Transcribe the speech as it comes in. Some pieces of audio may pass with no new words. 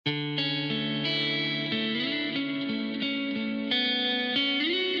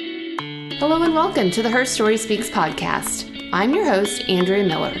Hello and welcome to the Her Story Speaks podcast. I'm your host, Andrea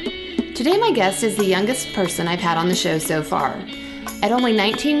Miller. Today my guest is the youngest person I've had on the show so far. At only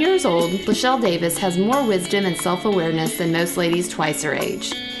 19 years old, Lachelle Davis has more wisdom and self-awareness than most ladies twice her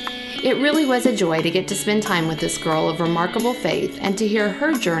age. It really was a joy to get to spend time with this girl of remarkable faith and to hear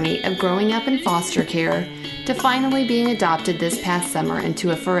her journey of growing up in foster care to finally being adopted this past summer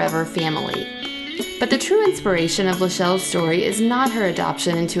into a forever family. But the true inspiration of Lachelle's story is not her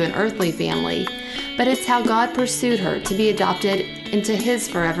adoption into an earthly family, but it's how God pursued her to be adopted into His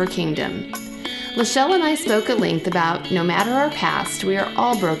forever kingdom. Lachelle and I spoke at length about no matter our past, we are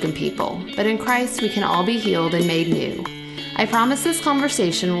all broken people, but in Christ we can all be healed and made new. I promise this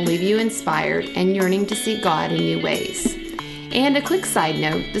conversation will leave you inspired and yearning to see God in new ways. And a quick side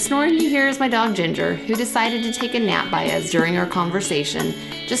note, the snoring you hear is my dog Ginger, who decided to take a nap by us during our conversation,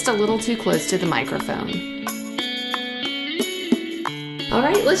 just a little too close to the microphone. All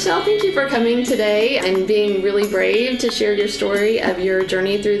right, Lachelle, thank you for coming today and being really brave to share your story of your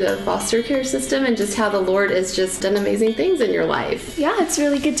journey through the foster care system and just how the Lord has just done amazing things in your life. Yeah, it's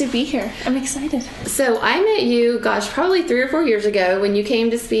really good to be here. I'm excited. So I met you, probably 3 or 4 years ago when you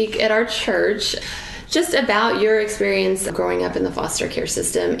came to speak at our church. Just about your experience growing up in the foster care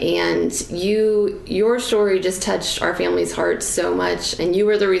system, and your story just touched our family's hearts so much, and you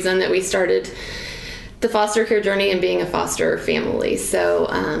were the reason that we started the foster care journey and being a foster family. So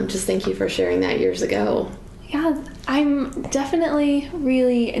just thank you for sharing that years ago. Yeah, I'm definitely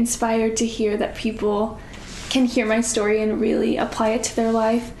really inspired to hear that people can hear my story and really apply it to their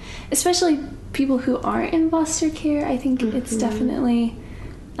life, especially people who aren't in foster care. I think it's definitely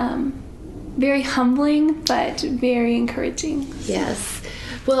very humbling, but very encouraging. Yes.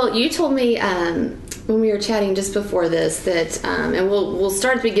 Well, you told me when we were chatting just before this that, and we'll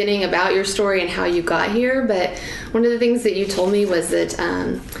start at the beginning about your story and how you got here, but one of the things that you told me was that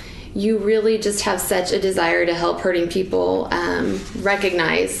you really just have such a desire to help hurting people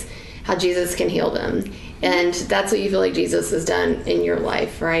recognize how Jesus can heal them. And that's what you feel like Jesus has done in your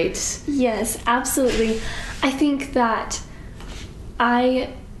life, right? Yes, absolutely. I think that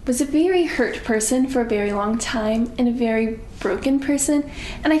I was a very hurt person for a very long time and a very broken person.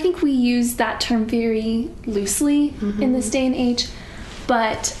 And I think we use that term very loosely in this day and age.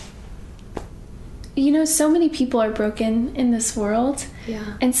 But, so many people are broken in this world.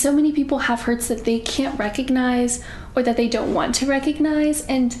 Yeah. And so many people have hurts that they can't recognize or that they don't want to recognize.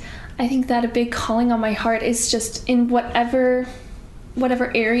 And I think that a big calling on my heart is just in whatever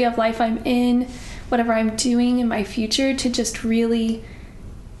area of life I'm in, whatever I'm doing in my future, to just really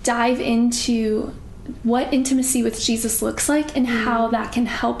dive into what intimacy with Jesus looks like and how that can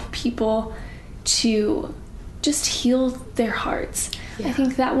help people to just heal their hearts. Yeah. I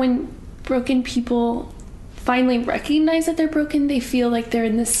think that when broken people finally recognize that they're broken, they feel like they're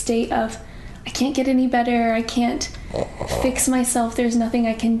in this state of, I can't get any better, I can't fix myself, there's nothing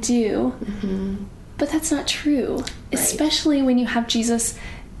I can do. But that's not true, right. Especially when you have Jesus,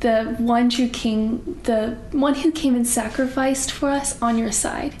 the one true King, the one who came and sacrificed for us, on your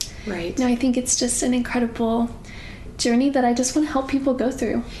side. Right. I think it's just an incredible journey that I just want to help people go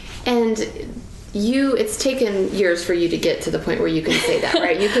through. And it's taken years for you to get to the point where you can say that,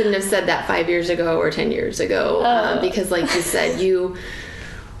 right? You couldn't have said that 5 years ago or 10 years ago because, like you said, you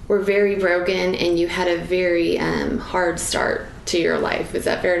were very broken and you had a very hard start to your life. Is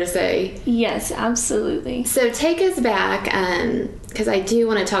that fair to say? Yes, absolutely. So take us back, because I do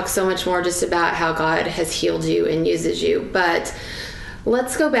want to talk so much more just about how God has healed you and uses you, but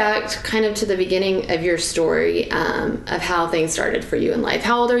let's go back kind of to the beginning of your story of how things started for you in life.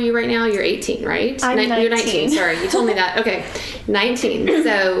 How old are you right now? You're 18, right? I'm 19. You're 19. Sorry, you told me that. Okay, 19.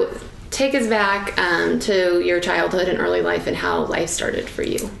 So take us back to your childhood and early life and how life started for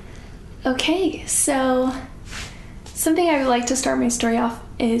you. Okay, so something I would like to start my story off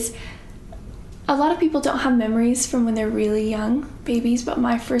is a lot of people don't have memories from when they're really young babies, but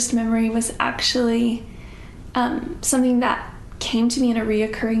my first memory was actually something that came to me in a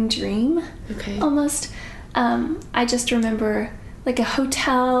reoccurring dream. Okay. Almost. I just remember like a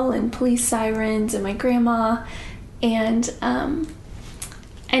hotel and police sirens and my grandma, and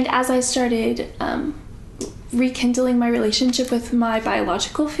as I started rekindling my relationship with my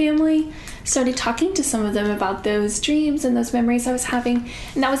biological family, started talking to some of them about those dreams and those memories I was having,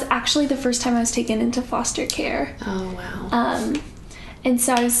 and that was actually the first time I was taken into foster care. Oh, wow. And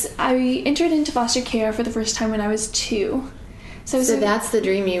so I entered into foster care for the first time when I was 2. So that's the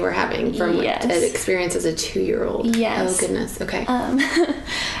dream you were having from yes. an experience as a 2-year-old. Yes. Oh, goodness. Okay.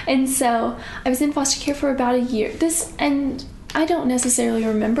 And so I was in foster care for about a year. And I don't necessarily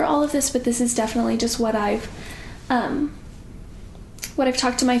remember all of this, but this is definitely just what I've what I've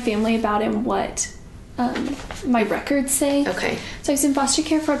talked to my family about and what my records say. Okay. So I was in foster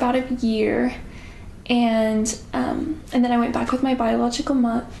care for about a year, and then I went back with my biological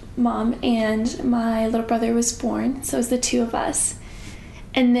mom, and my little brother was born, so it was the two of us.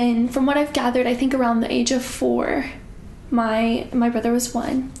 And then from what I've gathered, I think around the age of 4, my brother was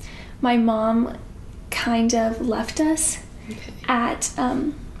 1. My mom kind of left us at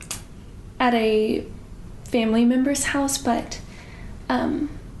a family member's house, but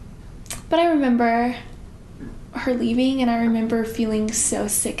I remember her leaving, and I remember feeling so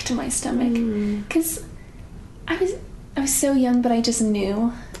sick to my stomach because I was so young, but I just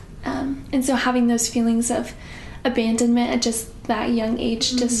knew, and so having those feelings of abandonment at just that young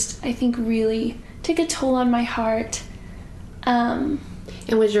age just, I think, really took a toll on my heart. And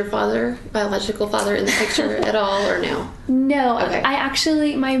was your biological father in the picture at all, or no? No.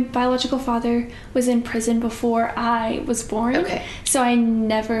 Okay. My biological father was in prison before I was born. Okay. So I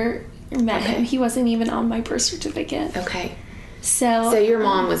never met him. He wasn't even on my birth certificate. Okay. So your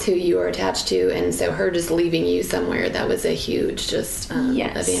mom was who you were attached to, and so her just leaving you somewhere, that was a huge just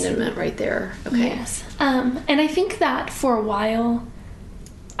abandonment right there. Okay. Yes. And I think that for a while,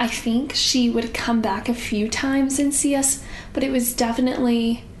 I think she would come back a few times and see us, but it was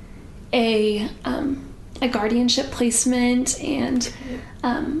definitely a guardianship placement, and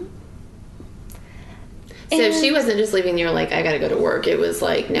so she wasn't just leaving you like, I gotta go to work. It was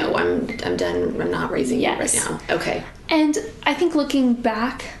like, no, I'm done. I'm not raising you right now. Okay. And I think looking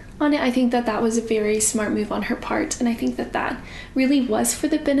back on it, I think that was a very smart move on her part, and I think that really was for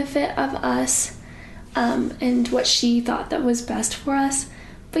the benefit of us, and what she thought that was best for us.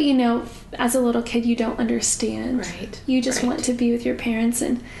 But as a little kid, you don't understand. Right. You just want to be with your parents,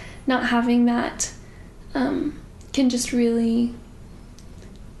 and not having that can just really,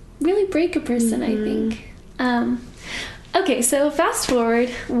 really break a person, I think. Okay, so fast forward,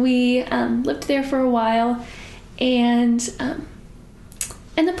 we lived there for a while, and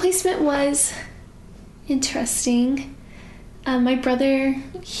the placement was interesting. My brother,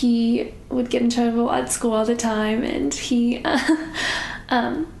 he would get in trouble at school all the time, and he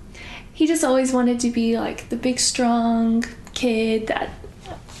just always wanted to be like the big strong kid that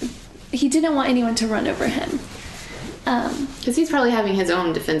he didn't want anyone to run over him. Because he's probably having his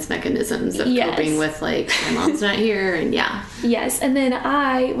own defense mechanisms of coping with, like, my mom's not here, and Yes, and then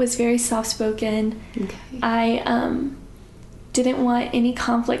I was very soft-spoken. Okay. I didn't want any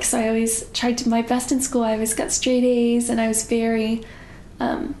conflict, so I always tried to my best in school. I always got straight A's, and I was very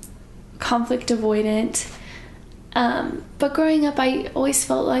conflict avoidant. But growing up, I always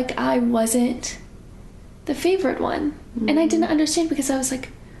felt like I wasn't the favorite one. And I didn't understand, because I was like,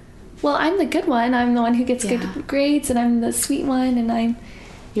 well, I'm the good one. I'm the one who gets good grades, and I'm the sweet one, and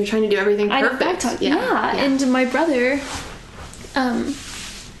you're trying to do everything perfect. Yeah. And my brother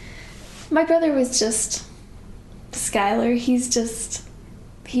was just Skylar. He's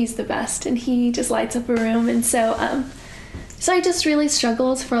the best, and he just lights up a room. And so I just really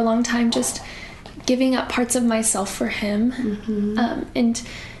struggled for a long time, just giving up parts of myself for him, and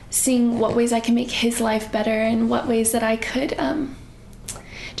seeing what ways I can make his life better, and what ways that I could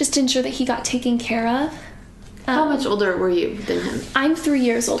just ensure that he got taken care of. How much older were you than him? I'm 3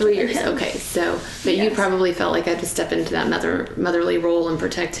 years older. 3 years, okay. So, but you probably felt like I had to step into that motherly role and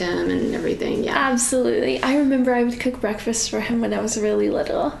protect him and everything, Absolutely. I remember I would cook breakfast for him when I was really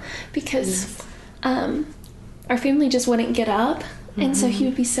little, because our family just wouldn't get up, and so he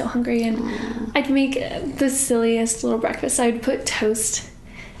would be so hungry, and I'd make the silliest little breakfast. I'd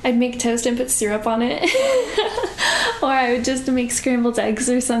make toast and put syrup on it. Or I would just make scrambled eggs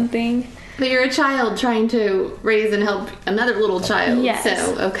or something. But you're a child trying to raise and help another little child. Yes.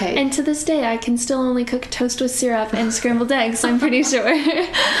 So, okay. And to this day, I can still only cook toast with syrup and scrambled eggs, I'm pretty sure.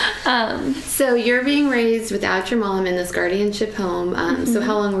 So you're being raised without your mom in this guardianship home. So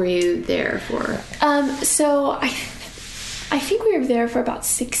how long were you there for? So I think we were there for about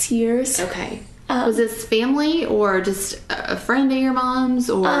 6 years. Okay. Was this family or just a friend of your mom's,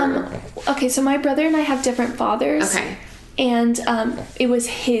 or? Okay, so my brother and I have different fathers. Okay. And it was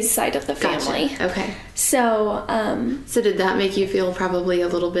his side of the family. Gotcha. Okay. So so did that make you feel probably a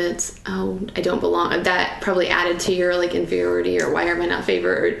little bit, oh, I don't belong? That probably added to your like inferiority, or why am I not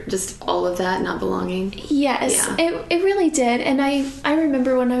favored, or just all of that, not belonging? Yes, it really did. And I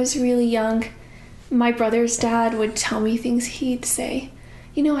remember when I was really young, my brother's dad would tell me things. He'd say,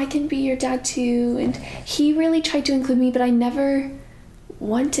 I can be your dad too. And he really tried to include me, but I never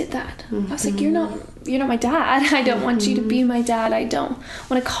wanted that. I was like, you're not my dad. I don't want you to be my dad. I don't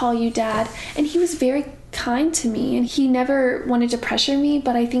want to call you dad. And he was very kind to me, and he never wanted to pressure me,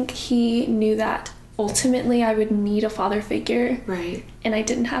 but I think he knew that ultimately I would need a father figure. Right. And I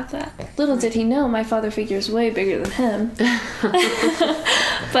didn't have that. Little did he know my father figure is way bigger than him.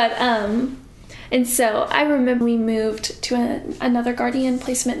 But, and so I remember we moved to another guardian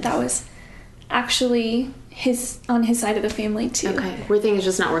placement that was actually on his side of the family too. Okay. Were things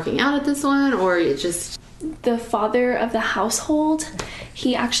just not working out at this one, or it just... The father of the household,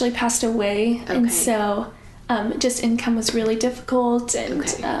 he actually passed away. Okay. And so just income was really difficult, and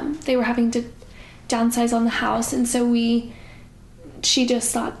they were having to downsize on the house. And so she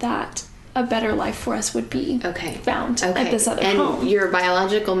just thought that a better life for us would be found at this other home. And your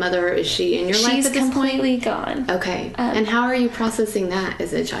biological mother, is she in your life at this point? She's completely gone. Okay. And how are you processing that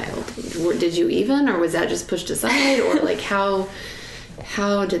as a child? Did you even, or was that just pushed aside? Or like how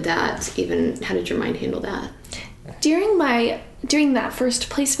did your mind handle that? During that first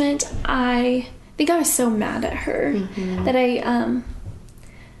placement, I think I was so mad at her that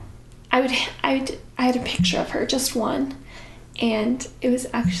I had a picture of her, just one. And it was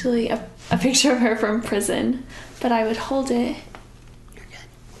actually a picture of her from prison, but I would hold it. You're good.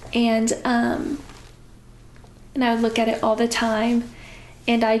 And I would look at it all the time,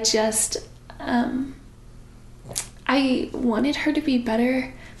 and I just I wanted her to be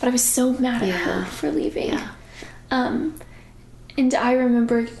better, but I was so mad at her for leaving. Yeah. And I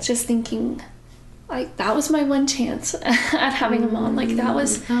remember just thinking, like, that was my one chance at having a mom. Like, that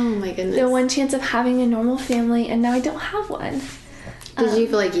was oh my goodness, the one chance of having a normal family, and now I don't have one. Did you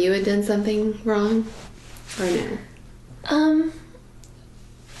feel like you had done something wrong, or no?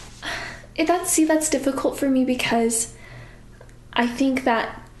 That's difficult for me, because I think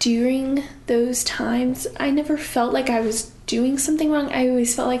that during those times, I never felt like I was doing something wrong. I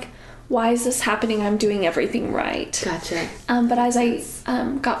always felt like, why is this happening? I'm doing everything right. Gotcha. But as I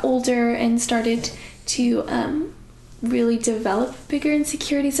got older and started to really develop bigger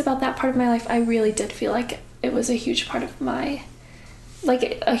insecurities about that part of my life, I really did feel like it was a huge part of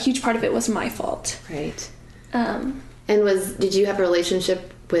it was my fault. Right. And did you have a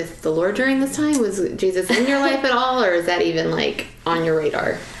relationship with the Lord during this time? Was Jesus in your life at all, or is that even like on your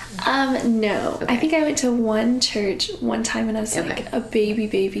radar? No. Okay. I think I went to one church one time when I was like a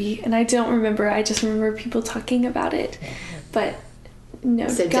baby, and I don't remember. I just remember people talking about it, but no.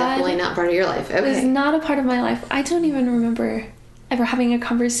 So God definitely not part of your life. Okay. Was not a part of my life. I don't even remember ever having a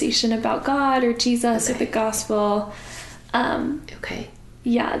conversation about God or Jesus or the gospel.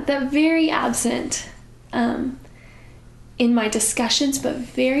 Yeah, that very absent in my discussions, but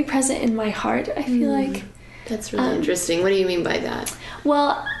very present in my heart, I feel like. That's really interesting. What do you mean by that?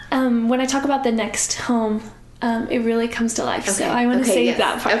 Well, when I talk about the next home, it really comes to life. Okay. So I want to save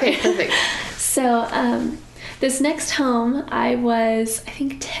that part. Okay, perfect. So this next home, I was, I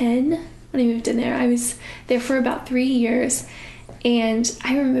think, 10 when I moved in there. I was there for about 3 years, and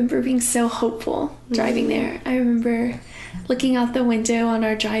I remember being so hopeful driving there. I remember looking out the window on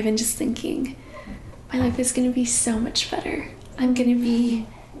our drive and just thinking, my life is going to be so much better. I'm going to be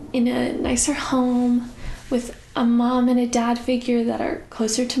in a nicer home with a mom and a dad figure that are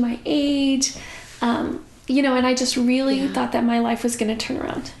closer to my age, and I just really thought that my life was going to turn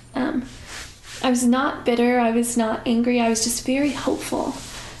around. I was not bitter, I was not angry, I was just very hopeful.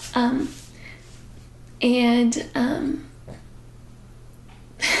 And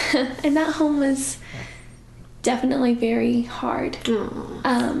that home was definitely very hard.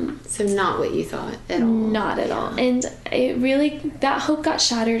 So not what you thought at all. Not at all. And it really, that hope got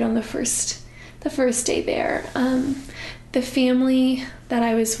shattered on the first day there. The family that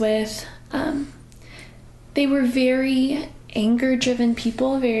I was with, they were very anger-driven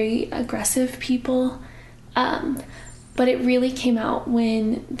people, very aggressive people, but it really came out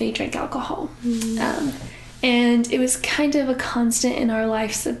when they drank alcohol. And it was kind of a constant in our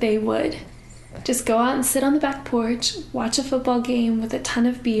lives that they would just go out and sit on the back porch, watch a football game with a ton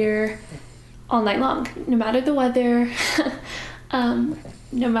of beer all night long, no matter the weather,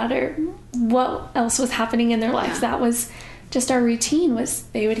 no matter what else was happening in their lives. That was just our routine. Was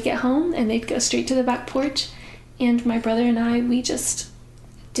they would get home and they'd go straight to the back porch, and my brother and I, we just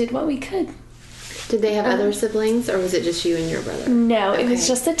did what we could. Did they have other siblings, or was it just you and your brother? No, it was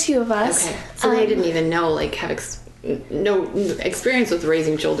just the two of us. Okay, so they didn't even know, like, have no experience with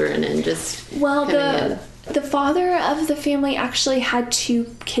raising children and just the father of the family actually had 2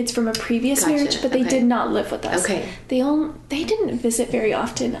 kids from a previous marriage, but they did not live with us. Okay. They didn't visit very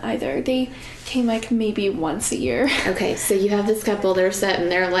often either. They came like maybe once a year. Okay, so you have this couple, they're set in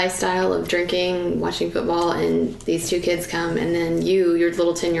their lifestyle of drinking, watching football, and these 2 kids come, and then your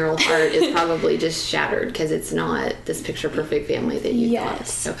little 10-year-old heart is probably just shattered because it's not this picture-perfect family that you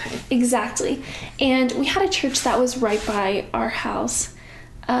thought. Okay. Exactly. And we had a church that was right by our house.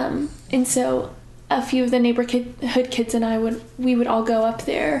 And so a few of the neighborhood kids and we would all go up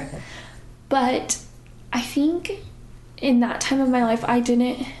there. But I think in that time of my life, I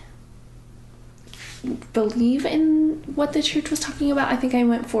didn't believe in what the church was talking about. I think I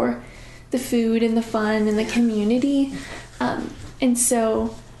went for the food and the fun and the community. And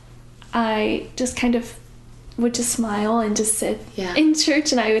so I just kind of would just smile and just sit in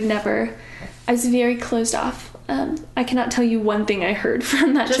church, and I was very closed off. I cannot tell you one thing I heard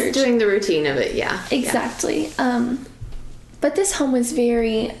from that church. Just doing the routine of it, Exactly. But this home was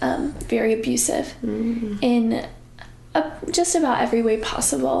very, very abusive in just about every way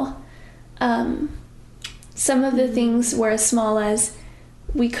possible. Some of the things were as small as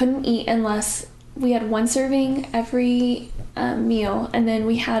we couldn't eat unless we had one serving every meal, and then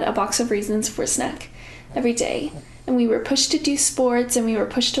we had a box of raisins for a snack every day. And we were pushed to do sports, and we were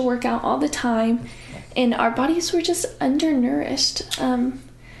pushed to work out all the time, and our bodies were just undernourished. I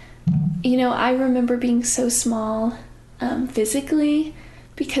remember being so small physically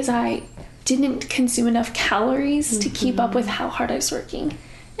because I didn't consume enough calories to keep up with how hard I was working.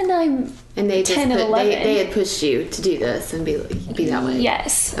 And they 10 and 11. They had pushed you to do this and be that way.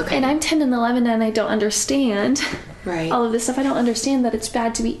 Yes. Okay. And I'm 10 and 11, and I don't understand all of this stuff. I don't understand that it's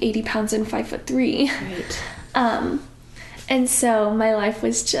bad to be 80 pounds and 5'3". Right. And so my life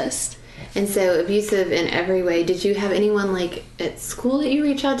was just... And so abusive in every way. Did you have anyone like at school that you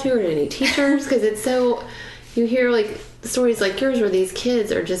reach out to, or any teachers? Because it's so... You hear like stories like yours where these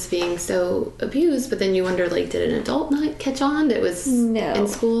kids are just being so abused, but then you wonder, like, did an adult not catch on that was in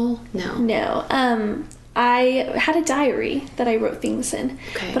school? No. I had a diary that I wrote things in,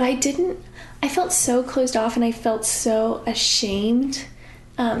 but I felt so closed off, and I felt so ashamed,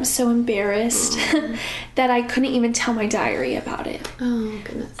 so embarrassed that I couldn't even tell my diary about it. Oh,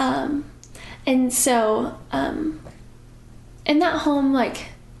 goodness. And so, in that home, like,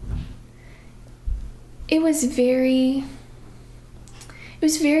 it was very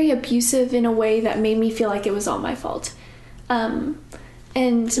abusive in a way that made me feel like it was all my fault. And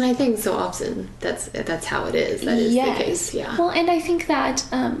I think so often that's how it is. That is the case, yeah. Well, and I think that,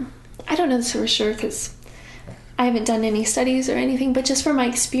 I don't know this for sure because I haven't done any studies or anything, but just from my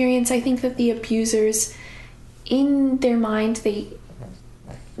experience, I think that the abusers, in their mind,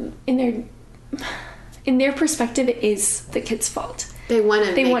 in their perspective, it is the kid's fault. They want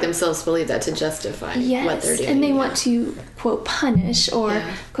to make themselves believe that to justify what they're doing. And they want to, quote, punish or,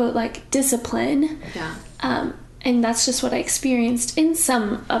 quote, like, discipline. Yeah. And that's just what I experienced in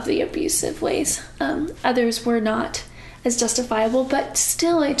some of the abusive ways. Others were not as justifiable, but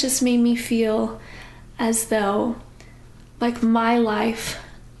still it just made me feel as though, like, my life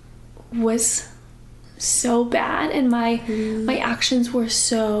was so bad and my actions were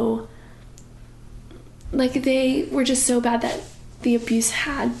so, like, they were just so bad that the abuse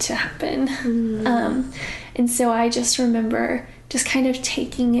had to happen. And so I just remember just kind of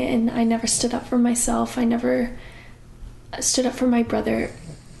taking it, and I never stood up for myself. I never stood up for my brother.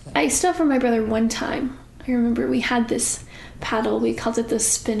 I stood up for my brother one time. I remember we had this paddle, we called it the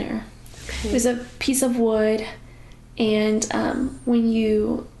spinner. It was a piece of wood, and when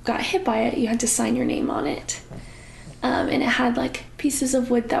you got hit by it, you had to sign your name on it. And it had like pieces of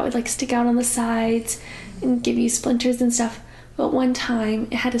wood that would like stick out on the sides and give you splinters and stuff. But one time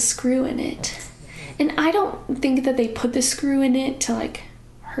it had a screw in it. And I don't think that they put the screw in it to like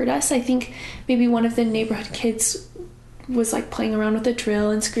hurt us. I think maybe one of the neighborhood kids was like playing around with a drill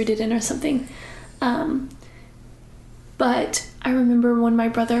and screwed it in or something. But I remember when my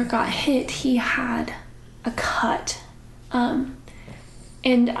brother got hit, he had a cut. And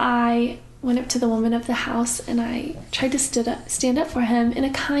I went up to the woman of the house and I tried to stand up for him in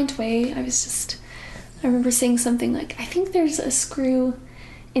a kind way. I remember saying something like, I think there's a screw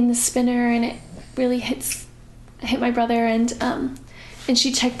in the spinner and it really hit my brother, and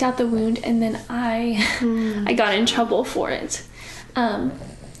she checked out the wound, and then I got in trouble for it.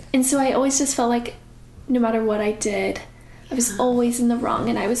 And so I always just felt like no matter what I did, I was always in the wrong,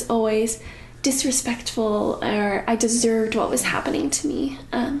 and I was always disrespectful, or I deserved what was happening to me.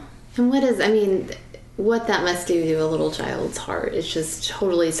 And what that must do to a little child's heart is just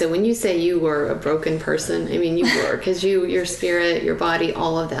totally... So when you say you were a broken person, I mean, you were, because your spirit, your body,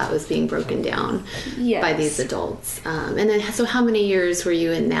 all of that was being broken down by these adults. And then, so how many years were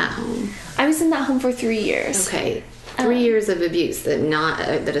you in that home? I was in that home for 3 years. Okay. 3 years of abuse that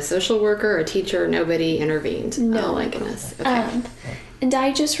a social worker, a teacher, nobody intervened. No. Oh my goodness. Okay. And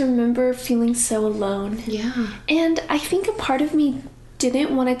I just remember feeling so alone. Yeah. And I think a part of me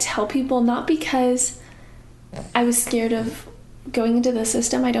didn't want to tell people, not because I was scared of going into the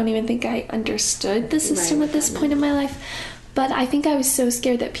system. I don't even think I understood the system at this point in my life. But I think I was so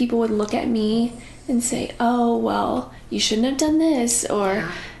scared that people would look at me and say, oh, well, you shouldn't have done this, or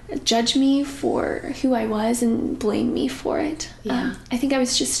judge me for who I was and blame me for it. I think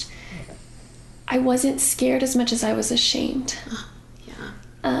I wasn't scared as much as I was ashamed.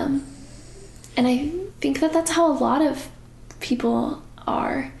 And I think that that's how a lot of people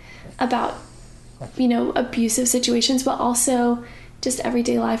are about, abusive situations, but also just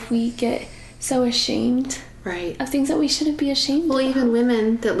everyday life. We get so ashamed of things that we shouldn't be ashamed of. Well, even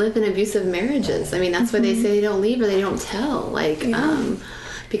women that live in abusive marriages, I mean, that's why they say they don't leave or they don't tell,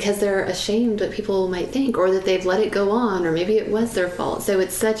 because they're ashamed what people might think, or that they've let it go on, or maybe it was their fault. So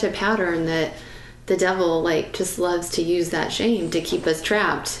it's such a pattern that the devil just loves to use that shame to keep us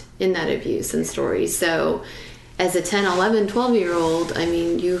trapped in that abuse and stories. So as a 10, 11, 12-year-old, I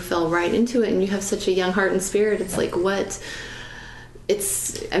mean, you fell right into it, and you have such a young heart and spirit. It's like, the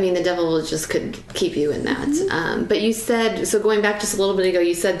devil just could keep you in that. But you said, so going back just a little bit ago,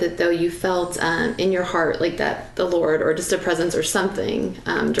 you said that though you felt in your heart like that the Lord, or just a presence or something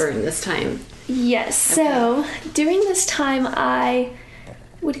during this time. Yes. Okay. So during this time, I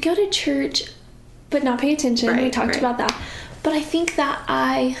would go to church but not pay attention. We talked about that. But I think that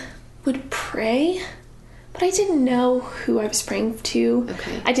I would pray, but I didn't know who I was praying to.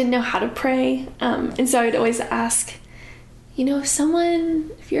 Okay. I didn't know how to pray. And so I would always ask,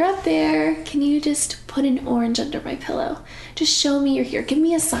 if you're up there, can you just put an orange under my pillow? Just show me you're here. Give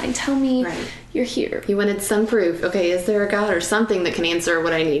me a sign. Tell me you're here. You wanted some proof. Okay, is there a God or something that can answer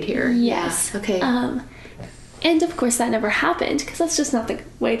what I need here? Yes. Yeah. Okay. And of course that never happened, because that's just not the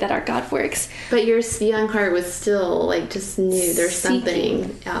way that our God works. But your young heart was still just knew there's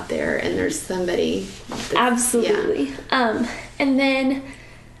something out there, and there's somebody. Absolutely. Yeah. And then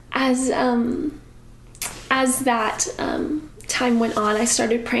as that time went on, I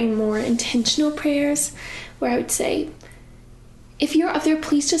started praying more intentional prayers, where I would say, if you're up there,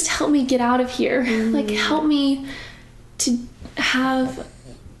 please just help me get out of here. Help me to have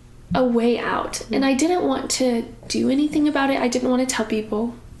a way out. And I didn't want to do anything about it. I didn't want to tell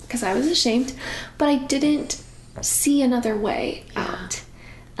people because I was ashamed, but I didn't see another way out.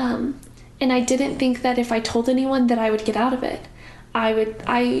 And I didn't think that if I told anyone that I would get out of it.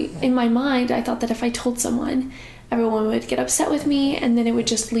 In my mind, I thought that if I told someone, everyone would get upset with me, and then it would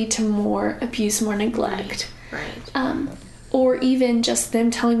just lead to more abuse, more neglect. Right. Or even just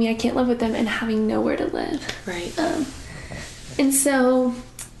them telling me I can't live with them and having nowhere to live. Right. And so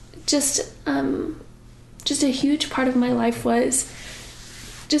just a huge part of my life was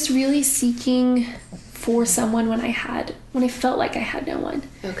just really seeking for someone when I felt like I had no one.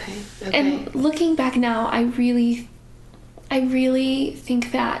 Okay. And looking back now, I really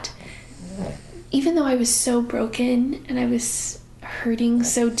think that even though I was so broken and I was hurting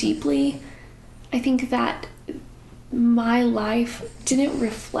so deeply, I think that my life didn't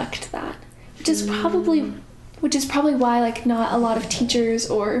reflect that, which is probably why not a lot of teachers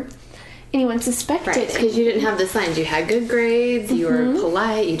or anyone suspected it. Because you didn't have the signs. You had good grades, you were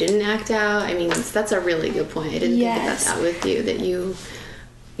polite, you didn't act out. I mean, that's a really good point. I didn't think that's out with you, that you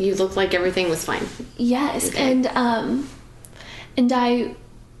looked like everything was fine. Yes. Okay. And I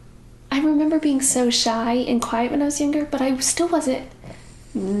remember being so shy and quiet when I was younger, but I still wasn't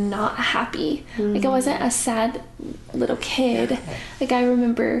not happy. I wasn't a sad little kid. I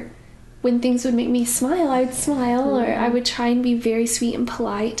remember when things would make me smile, I would smile, or I would try and be very sweet and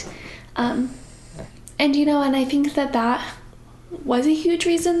polite. And I think that was a huge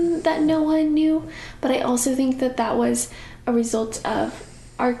reason that no one knew, but I also think that was a result of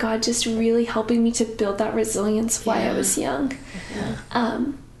our God just really helping me to build that resilience while I was young.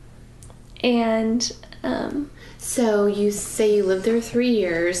 So you say you lived there 3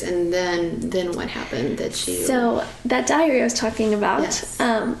 years, and then what happened that you... So that diary I was talking about,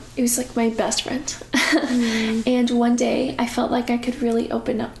 it was like my best friend. And one day I felt like I could really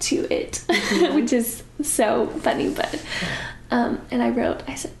open up to it, which is so funny, but and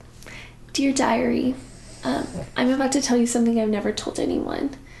I said, "Dear diary, I'm about to tell you something I've never told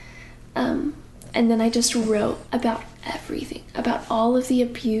anyone." And then I just wrote about everything, about all of the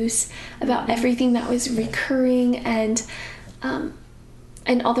abuse, about everything that was recurring, and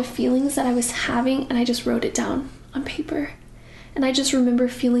all the feelings that I was having, and I just wrote it down on paper. And I just remember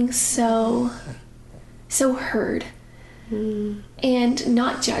feeling so heard and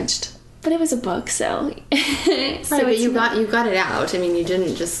not judged. But it was a book, so but you got it out. I mean, you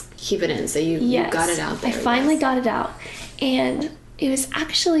didn't just keep it in, so you got it out there. I finally got it out, and it was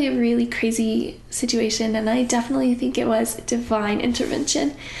actually a really crazy situation, and I definitely think it was divine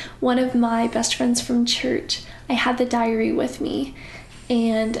intervention. One of my best friends from church, I had the diary with me,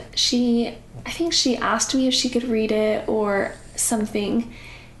 and I think she asked me if she could read it or something,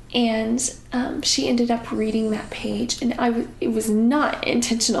 and she ended up reading that page, and it was not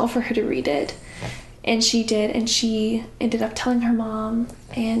intentional for her to read it, and she did, and she ended up telling her mom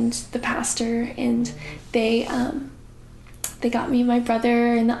and the pastor, and they got me and my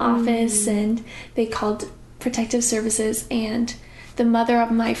brother in the office, and they called protective services, and the mother of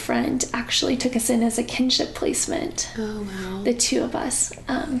my friend actually took us in as a kinship placement. Oh, wow. The two of us.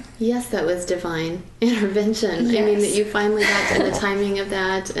 Yes, that was divine intervention. Yes. I mean, that you finally got to the timing of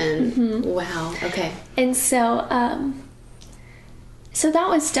that, and wow, okay. And so that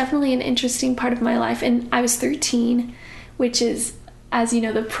was definitely an interesting part of my life. And I was 13, which is, as you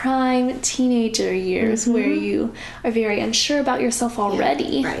know, the prime teenager years where you are very unsure about yourself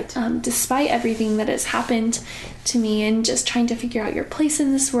already, right. Despite everything that has happened to me, and just trying to figure out your place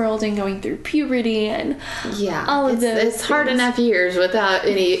in this world, and going through puberty and all of those. It's hard enough years without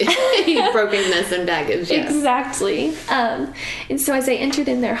any brokenness and baggage. Yes. Exactly. And so as I entered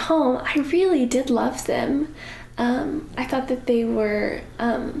in their home, I really did love them. I thought that they were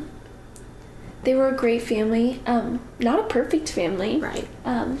a great family, not a perfect family. Right.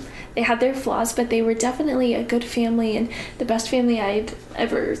 They had their flaws, but they were definitely a good family, and the best family I'd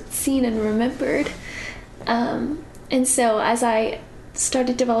ever seen and remembered. And so as I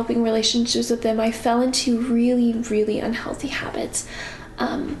started developing relationships with them, I fell into really, really unhealthy habits.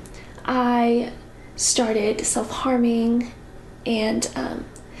 I started self-harming, and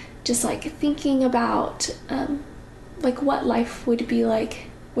just like thinking about like what life would be like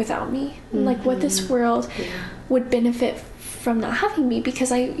without me, and like what this world would benefit from not having me,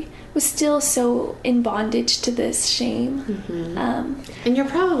 because I was still so in bondage to this shame. And you're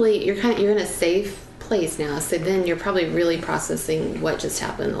in a safe place now, so then you're probably really processing what just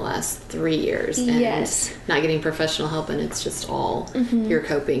happened the last 3 years, and Yes. not getting professional help, and it's just all you're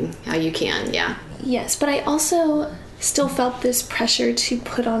coping how you can. Yes, but I also still felt this pressure to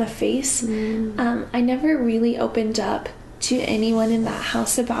put on a face. I never really opened up to anyone in that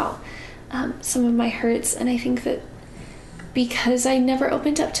house about some of my hurts, and I think that because I never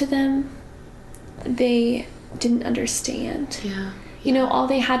opened up to them, they didn't understand. You know, all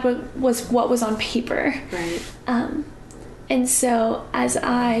they had was what was on paper. Right. And so as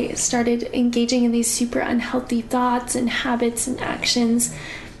I started engaging in these super unhealthy thoughts and habits and actions,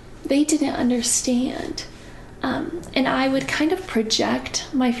 they didn't understand. And I would kind of project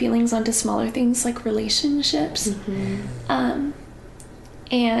my feelings onto smaller things like relationships. And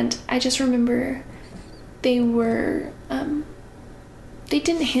I just remember they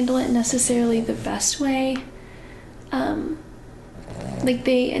didn't handle it necessarily the best way. Like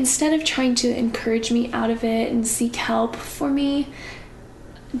instead of trying to encourage me out of it and seek help for me,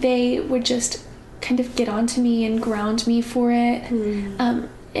 they would just kind of get onto me and ground me for it.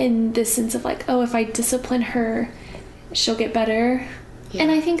 In this sense of like, oh, if I discipline her, she'll get better.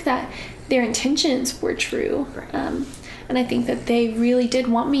 And I think that their intentions were true. And I think that they really did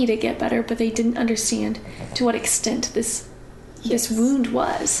want me to get better, but they didn't understand to what extent this wound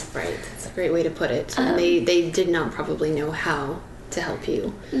was. Right. That's a great way to put it. And they did not probably know how to help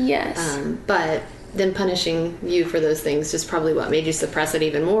you. Yes. But then punishing you for those things just probably what made you suppress it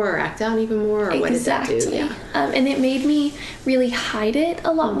even more, or act out even more, or what did that do? And it made me really hide it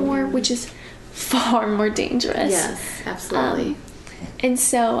a lot more, which is far more dangerous. Yes, absolutely. And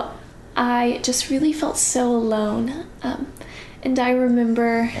so I just really felt so alone. And I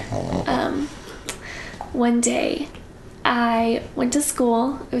remember one day I went to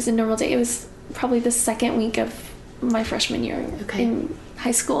school. It was a normal day. It was probably the second week of my freshman year in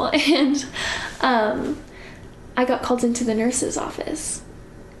high school, and I got called into the nurse's office,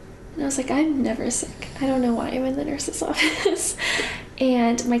 and I was like, I'm never sick. I don't know why I'm in the nurse's office.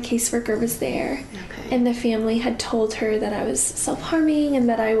 And my caseworker was there, and the family had told her that I was self-harming and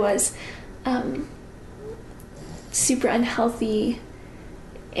that I was super unhealthy,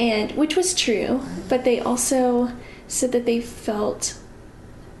 and which was true, but they also said that they felt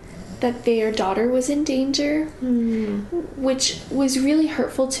that their daughter was in danger, which was really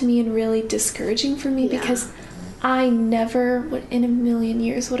hurtful to me and really discouraging for me, because I never would in a million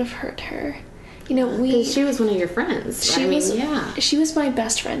years would have hurt her. You know, because she was one of your friends. She was my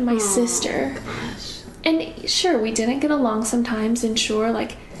best friend, my sister. Gosh. And sure, we didn't get along sometimes, and sure,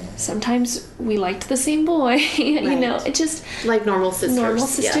 like sometimes we liked the same boy. You know, it just like normal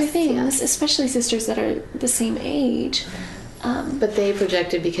sister things, especially sisters that are the same age. But they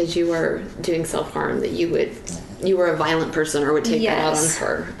projected, because you were doing self-harm, that you were a violent person or would take that out on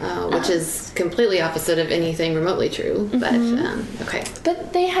her, which is completely opposite of anything remotely true. But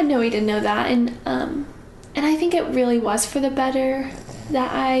But they had no way to know that, and I think it really was for the better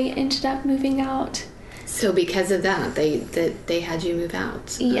that I ended up moving out. So because of that, they had you move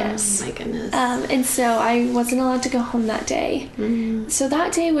out. Yes. Oh, my goodness. And so I wasn't allowed to go home that day. Mm-hmm. So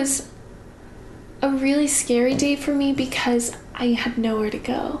that day was a really scary day for me because I had nowhere to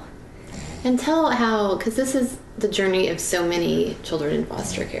go. And tell how, because this is the journey of so many children in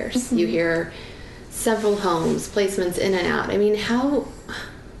foster care. Mm-hmm. You hear several homes, placements in and out. I mean, how,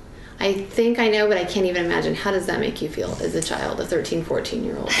 I think I know, but I can't even imagine. How does that make you feel as a child, a 13,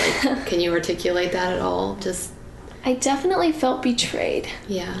 14-year-old? Like, can you articulate that at all? Just... I definitely felt betrayed.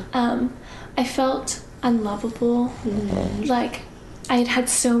 Yeah. I felt unlovable. Mm-hmm. Like, I had had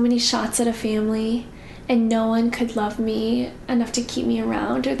so many shots at a family, and no one could love me enough to keep me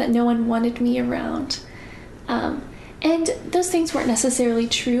around, or that no one wanted me around. And those things weren't necessarily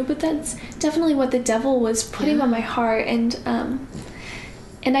true, but that's definitely what the devil was putting on my heart.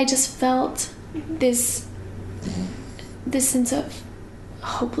 And I just felt this sense of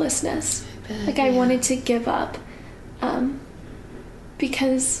hopelessness. Like I wanted to give up,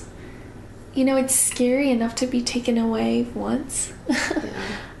 because, you know, it's scary enough to be taken away once.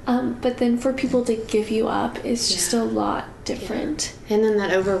 But then for people to give you up is just a lot different. Yeah. And then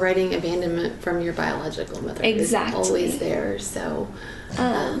that overriding abandonment from your biological mother is always there. So,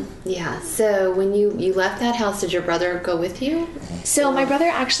 So when you left that house, did your brother go with you? So my brother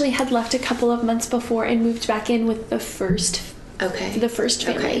actually had left a couple of months before and moved back in with the first family. Okay,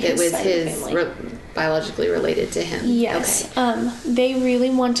 it was his biologically related to him. Yes. Okay. They really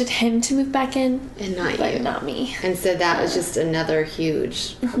wanted him to move back in, and not but you, not me. And so that was just another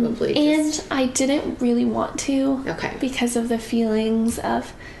huge, probably. And I didn't really want to, because of the feelings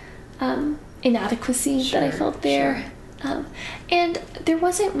of inadequacy that I felt there. And there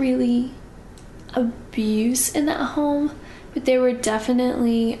wasn't really abuse in that home, but there were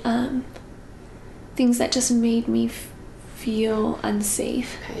definitely things that just made me feel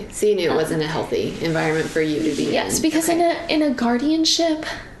unsafe. Okay, so you knew it wasn't a healthy environment for you to be in. Yes, because in a guardianship,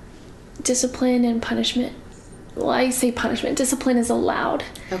 discipline and punishment, well, I say punishment, discipline is allowed.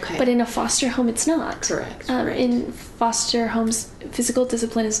 Okay. But in a foster home, it's not. Correct. Right. In foster homes, physical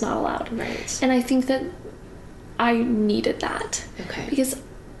discipline is not allowed. Right. And I think that I needed that. Okay. Because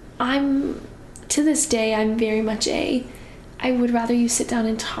to this day, I'm very much I would rather you sit down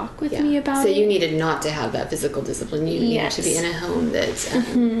and talk with me about it. So you needed not to have that physical discipline. You needed to be in a home that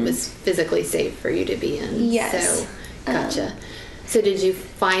was physically safe for you to be in. Yes. So, gotcha. So did you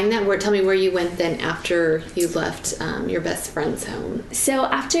find that? Tell me where you went then after you left your best friend's home. So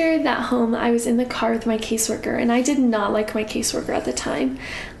after that home, I was in the car with my caseworker, and I did not like my caseworker at the time.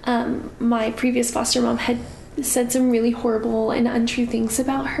 My previous foster mom had said some really horrible and untrue things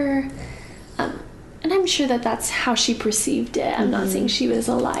about her. And I'm sure that that's how she perceived it. I'm not saying she was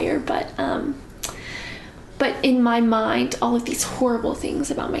a liar, but in my mind, all of these horrible things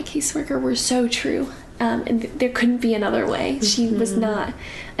about my caseworker were so true. And there couldn't be another way. She was not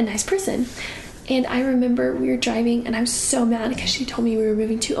a nice person. And I remember we were driving, and I was so mad because she told me we were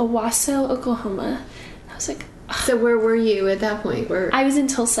moving to Owasso, Oklahoma. I was like... Ugh. So where were you at that point? I was in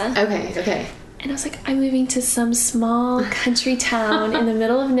Tulsa. Okay. And I was like, I'm moving to some small country town in the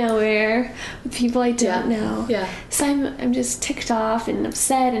middle of nowhere with people I don't know. Yeah. So I'm just ticked off and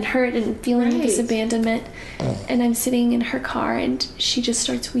upset and hurt and feeling this abandonment. And I'm sitting in her car, and she just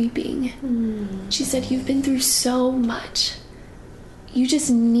starts weeping. She said, "You've been through so much. You just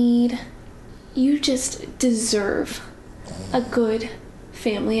deserve a good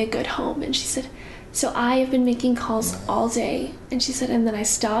family, a good home." And she said, "So I have been making calls all day." And she said, and then I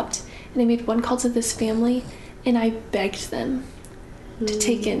stopped. And I made one call to this family, and I begged them to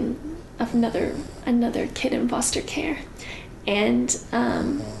take in another kid in foster care. And I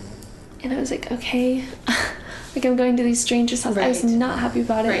was like, okay, like I'm going to these strangers' house. I was not happy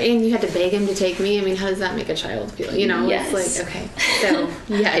about it. Right, and you had to beg him to take me. I mean, how does that make a child feel? You know, yes. It's like, okay,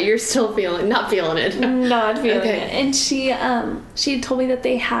 so you're still not feeling it. Not feeling it. And she had told me that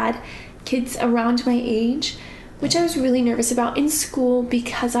they had kids around my age, which I was really nervous about in school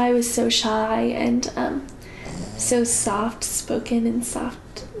because I was so shy and so soft-spoken and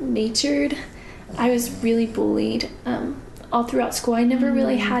soft-natured. I was really bullied all throughout school. I never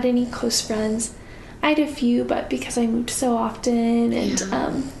really had any close friends. I had a few, but because I moved so often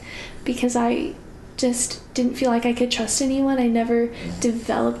and because I just didn't feel like I could trust anyone, I never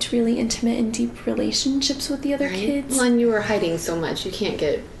developed really intimate and deep relationships with the other kids. Well, and you were hiding so much. You can't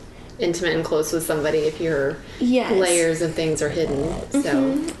get intimate and close with somebody if your layers of things are hidden.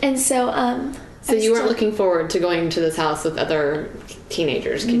 So and so you weren't looking forward to going to this house with other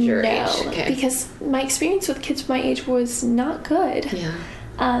teenagers kids your age. Okay. Because my experience with kids my age was not good. Yeah.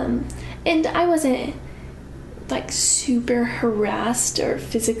 And I wasn't like super harassed or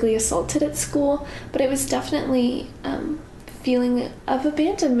physically assaulted at school, but it was definitely feeling of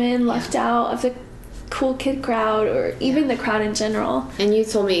abandonment, left out of the cool kid crowd, or even the crowd in general. And you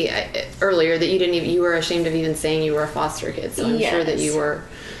told me earlier that you were ashamed of even saying you were a foster kid, so I'm sure that you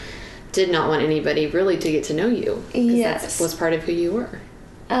did not want anybody really to get to know you. Yes. That was part of who you were.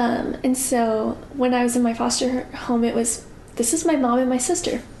 And so when I was in my foster home, this is my mom and my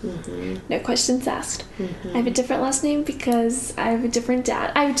sister. Mm-hmm. No questions asked. Mm-hmm. I have a different last name because I have a different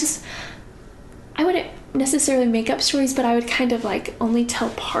dad. I wouldn't necessarily make up stories, but I would kind of like only tell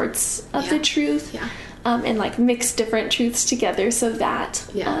parts of the truth. Yeah. And like mix different truths together so that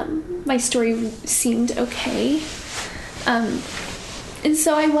my story seemed okay. And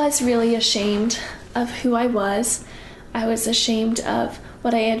so I was really ashamed of who I was. I was ashamed of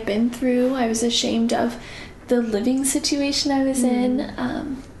what I had been through. I was ashamed of the living situation I was in.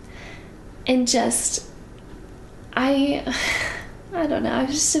 And just, I don't know, I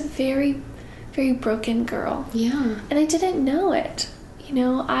was just a very, very broken girl. Yeah. And I didn't know it. You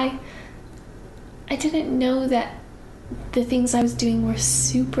know, I didn't know that the things I was doing were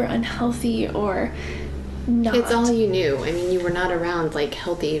super unhealthy or not. It's all you knew. I mean, you were not around like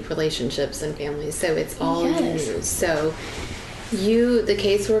healthy relationships and families, so it's all you knew. So the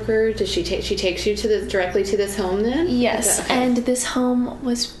caseworker, she takes you directly to this home then? Yes, Okay. and this home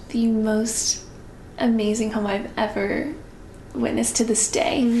was the most amazing home I've ever witnessed to this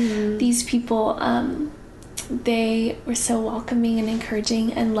day. Mm-hmm. These people, they were so welcoming and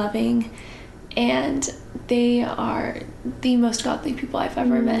encouraging and loving, and they are the most godly people I've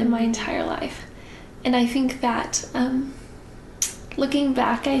ever met in my entire life. And I think that, looking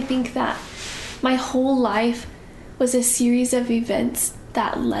back, I think that my whole life was a series of events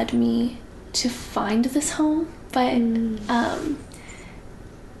that led me to find this home. But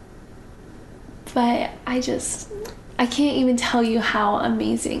I can't even tell you how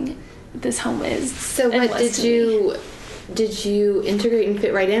amazing this home is. So what did you integrate and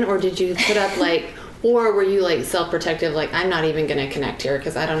fit right in, or did you put up like, or were you like self-protective, like I'm not even going to connect here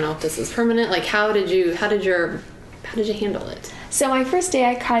because I don't know if this is permanent? Like how did you handle it? So my first day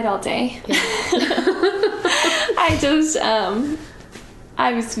I cried all day. Yeah.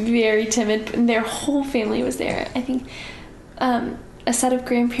 I was very timid, and their whole family was there. I think a set of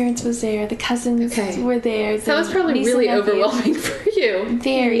grandparents was there, the cousins were there. So that was probably really overwhelming for you.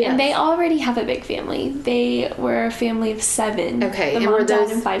 Very. Yes. And they already have a big family. They were a family of 7. Okay. The mom, dad,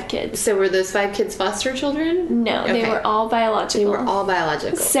 and 5 kids. So were those 5 kids foster children? No, they were all biological. They were all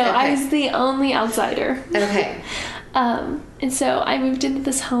biological. So I was the only outsider. Okay. And so I moved into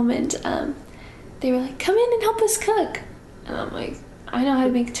this home, and they were like, come in and help us cook. And I'm like, I know how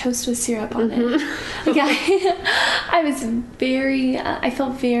to make toast with syrup on it. Like I was very, I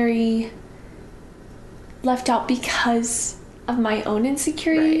felt very left out because of my own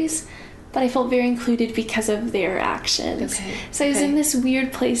insecurities, but I felt very included because of their actions. Okay. So I was in this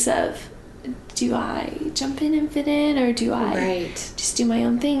weird place of, do I jump in and fit in, or do I just do my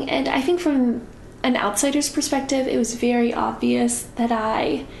own thing? And I think from an outsider's perspective, it was very obvious that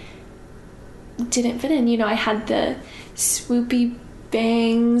I didn't fit in. You know, I had the swoopy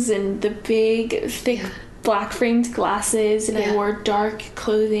bangs and the big, thick, black framed glasses, and I wore dark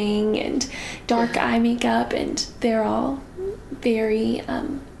clothing and dark eye makeup, and they're all very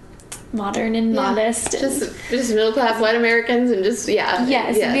modern and modest. Just middle class white Americans, and just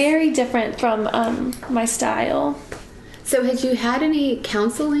yes, very different from my style. So had you had any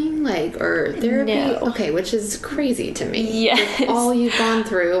counseling, like, or therapy? No. Okay, which is crazy to me. Yes. With all you've gone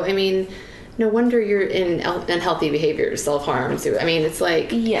through. I mean, no wonder you're in unhealthy behaviors, self-harm. I mean, it's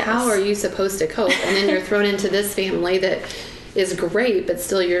like, how are you supposed to cope? And then you're thrown into this family that is great, but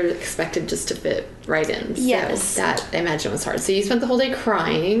still you're expected just to fit right in. Yes. So that, I imagine, was hard. So you spent the whole day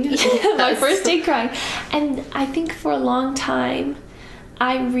crying. Yeah, my first day crying. And I think for a long time,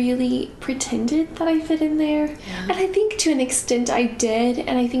 I really pretended that I fit in there. Yeah. And I think to an extent I did.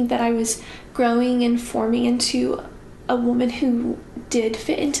 And I think that I was growing and forming into a woman who did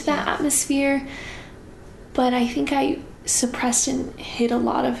fit into that atmosphere. But I think I suppressed and hid a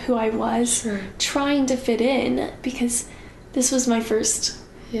lot of who I was, trying to fit in, because this was my first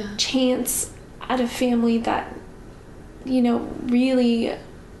chance at a family that, you know, really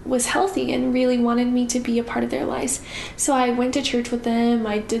was healthy and really wanted me to be a part of their lives. So I went to church with them.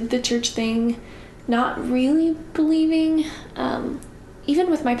 I did the church thing, not really believing. Even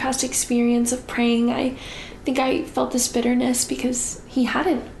with my past experience of praying, I think I felt this bitterness because he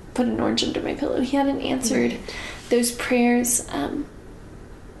hadn't put an orange under my pillow. He hadn't answered those prayers.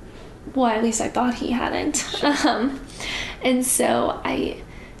 Well, at least I thought he hadn't. And so I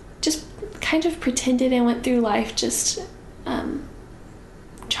just kind of pretended and went through life just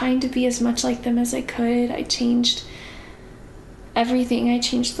trying to be as much like them as I could. I changed everything. I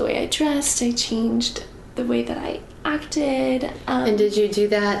changed the way I dressed. I changed the way that I acted. And did you do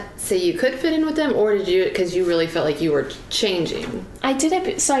that so you could fit in with them, or did you because you really felt like you were changing? I did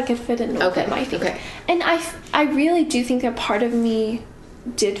it so I could fit in with them, I think. Okay. And I really do think that part of me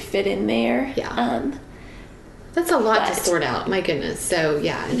did fit in there. Yeah. That's a lot to sort out, my goodness. So,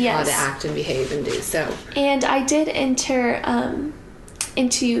 yeah, and how to act and behave and do so. And I did enter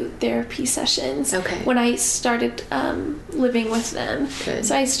into therapy sessions when I started living with them. Good.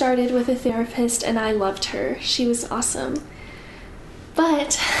 So I started with a therapist, and I loved her. She was awesome.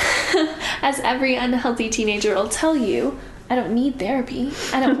 But as every unhealthy teenager will tell you, I don't need therapy.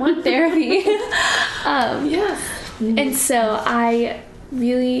 I don't want therapy. Yes. And so I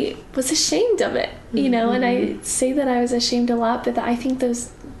really was ashamed of it, you know, and I say that I was ashamed a lot, but I think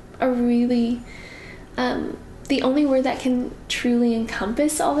those are really the only word that can truly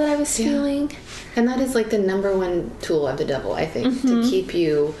encompass all that I was feeling. And that is like the number one tool of the devil, I think, to keep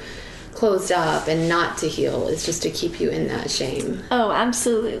you closed up and not to heal, is just to keep you in that shame. Oh,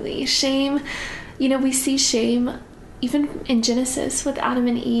 absolutely. Shame, you know, we see shame even in Genesis with Adam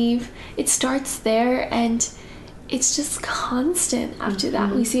and Eve. It starts there, and it's just constant after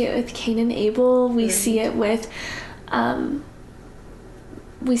that. We see it with Cain and Abel. We see it with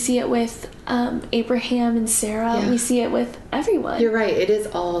Abraham and Sarah. Yeah. We see it with everyone. You're right. It is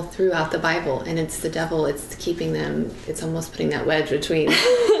all throughout the Bible, and it's the devil. It's keeping them. It's almost putting that wedge between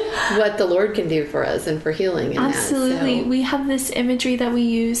what the Lord can do for us and for healing. And absolutely. That, so. We have this imagery that we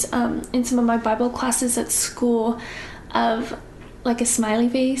use in some of my Bible classes at school of like a smiley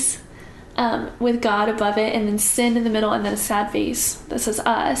face. With God above it, and then sin in the middle, and then a sad face that says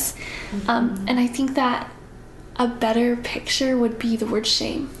us. And I think that a better picture would be the word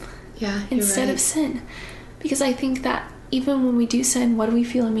shame instead of sin. Because I think that even when we do sin, what do we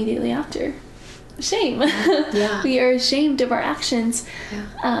feel immediately after? Shame. Yeah. We are ashamed of our actions.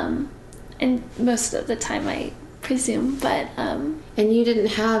 Yeah. And most of the time, I presume, but and you didn't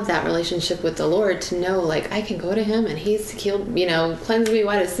have that relationship with the Lord to know, like, I can go to him and he's healed, you know, cleansed me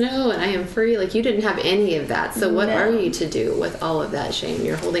white as snow and I am free. Like, you didn't have any of that. So what are you to do with all of that shame?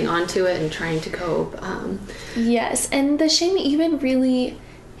 You're holding on to it and trying to cope. Yes, and the shame even really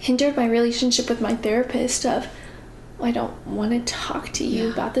hindered my relationship with my therapist of, I don't want to talk to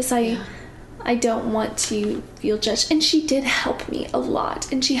you about this. I don't want to feel judged. And she did help me a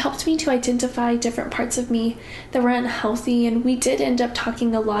lot. And she helped me to identify different parts of me that were unhealthy. And we did end up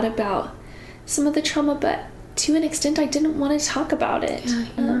talking a lot about some of the trauma, but to an extent, I didn't want to talk about it. Yeah,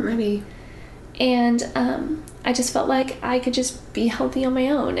 you weren't ready. And I just felt like I could just be healthy on my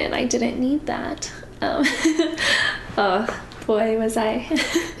own, and I didn't need that. Oh, boy, was I...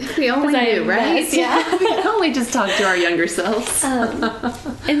 We only knew, right? Yeah. We could only just talk to our younger selves.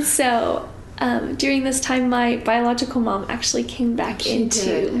 And so... during this time, my biological mom actually came back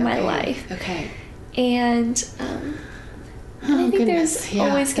into my life. Okay. And I think there's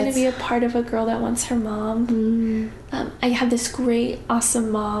always going to be a part of a girl that wants her mom. I have this great, awesome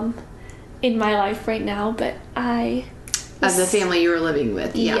mom in my life right now, but Of the family you were living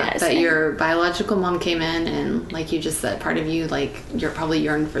with, yes, but your biological mom came in, and like you just said, part of you, like, you're probably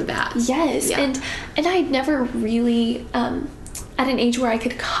yearned for that. Yes, yeah. and I'd never really... at an age where I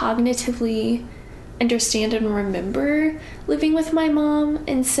could cognitively understand and remember living with my mom,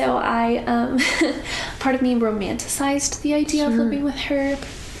 and so I part of me romanticized the idea of living with her,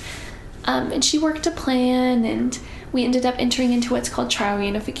 and she worked a plan, and we ended up entering into what's called trial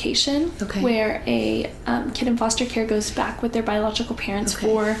reunification, where a kid in foster care goes back with their biological parents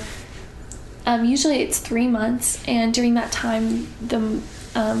for usually it's 3 months, and during that time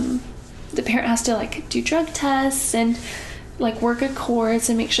the parent has to like do drug tests and like work a course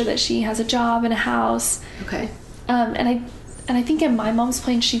and make sure that she has a job and a house. Okay. And I think in my mom's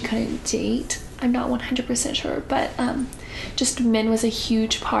plan she couldn't date. I'm not 100% sure, but just men was a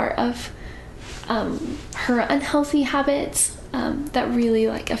huge part of her unhealthy habits that really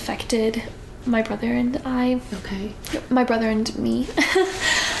like affected my brother and I. Okay. My brother and me.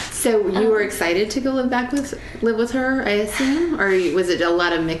 So you were excited to go live with her, I assume, or was it a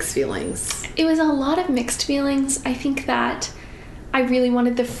lot of mixed feelings? It was a lot of mixed feelings. I think that I really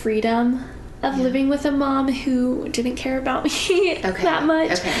wanted the freedom of living with a mom who didn't care about me that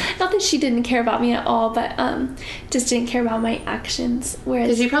much. Not that she didn't care about me at all, but just didn't care about my actions. Whereas,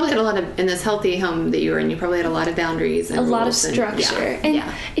 because you probably had a lot of, in this healthy home that you were in, you probably had a lot of boundaries and a rules lot of structure. And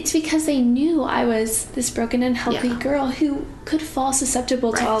it's because they knew I was this broken and healthy girl who could fall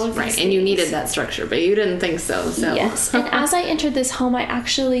susceptible to all of these things. And you needed that structure, but you didn't think so. Yes. And as I entered this home, I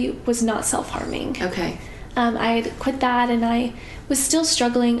actually was not self-harming. Okay. I had quit that, and I was still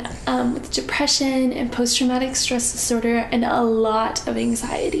struggling with depression and post-traumatic stress disorder and a lot of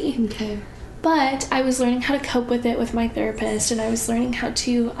anxiety. Okay. But I was learning how to cope with it with my therapist, and I was learning how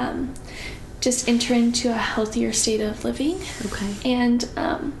to just enter into a healthier state of living. Okay. And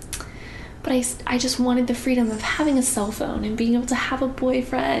but I just wanted the freedom of having a cell phone and being able to have a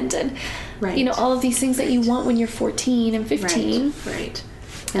boyfriend and you know, all of these things that you want when you're 14 and 15. Right.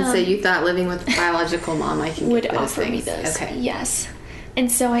 And so you thought living with a biological mom, I can would get those offer things. me those. Okay. Yes.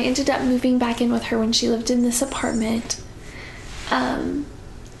 And so I ended up moving back in with her when she lived in this apartment.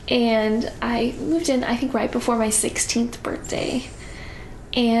 And I moved in, I think, right before my 16th birthday.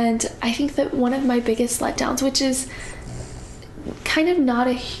 And I think that one of my biggest letdowns, which is kind of not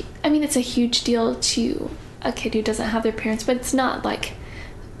I mean, it's a huge deal to a kid who doesn't have their parents, but it's not like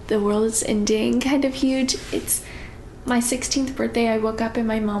the world is ending kind of huge. It's my 16th birthday, I woke up and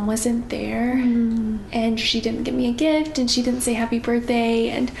my mom wasn't there, and she didn't give me a gift, and she didn't say happy birthday,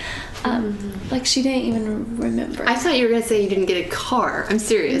 and like, she didn't even remember. I thought you were going to say you didn't get a car. I'm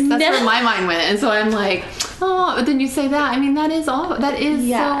serious. That's where my mind went. And so I'm like, oh, but then you say that. I mean, that is so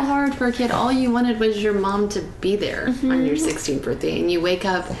hard for a kid. All you wanted was your mom to be there on your 16th birthday, and you wake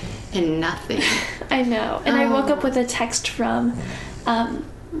up and nothing. I know. And I woke up with a text from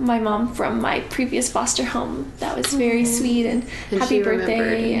my mom from my previous foster home that was very sweet, and happy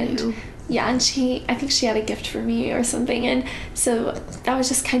birthday, and and I think she had a gift for me or something, and so that was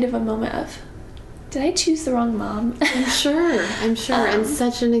just kind of a moment of, did I choose the wrong mom? I'm sure and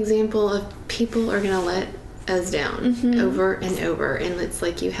such an example of people are gonna let us down over and over, and it's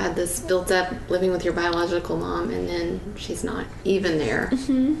like you had this built up living with your biological mom, and then she's not even there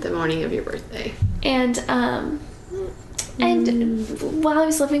the morning of your birthday. And while I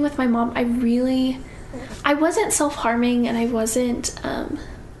was living with my mom, I wasn't self-harming, and I wasn't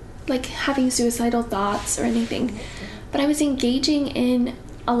like having suicidal thoughts or anything, but I was engaging in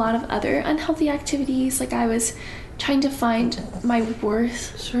a lot of other unhealthy activities. Like, I was trying to find my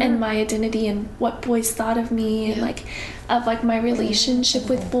worth and my identity and what boys thought of me, and of my relationship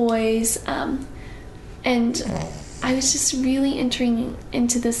with boys, and I was just really entering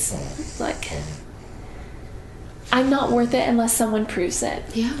into this, like, I'm not worth it unless someone proves it.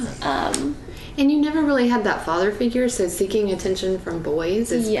 And you never really had that father figure, so seeking attention from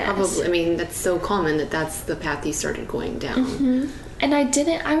boys is probably, I mean, that's so common that's the path you started going down. And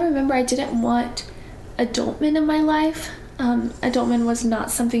I remember I didn't want adult men in my life. Adult men was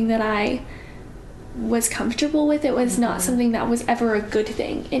not something that I was comfortable with. It was not something that was ever a good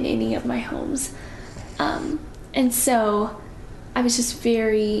thing in any of my homes. And so I was just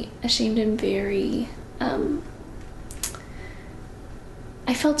very ashamed and very...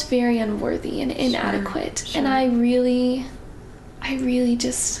 I felt very unworthy and inadequate, and I really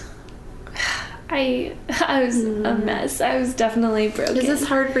just, I was a mess. I was definitely broken. Is this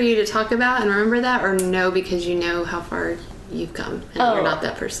hard for you to talk about and remember that, or no, because you know how far you've come and you're not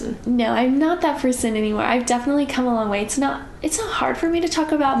that person? No, I'm not that person anymore. I've definitely come a long way. It's not hard for me to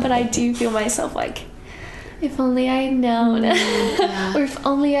talk about, but I do feel myself like, if only I had known, or if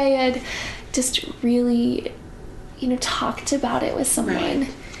only I had just really, talked about it with someone.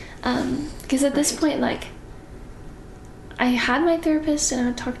 Because at this point, like, I had my therapist and I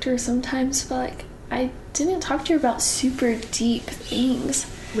would talk to her sometimes, but, like, I didn't talk to her about super deep things.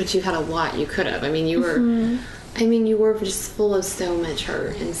 Which you had a lot you could have. I mean, you were just full of so much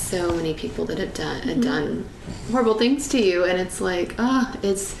hurt and so many people that had done horrible things to you, and it's like,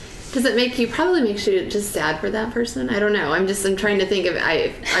 does it make you, probably makes you just sad for that person? I don't know. I'm trying to think of,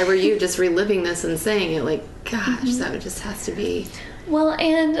 I were you just reliving this and saying it, like, gosh, that just has to be. Well,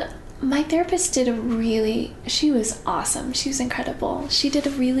 and my therapist she was awesome. She was incredible. She did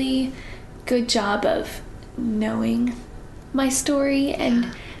a really good job of knowing my story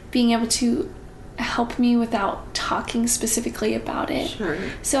and being able to help me without talking specifically about it. Sure.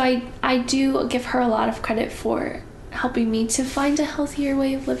 So I do give her a lot of credit for helping me to find a healthier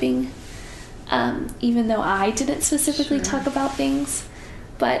way of living, even though I didn't specifically talk about things.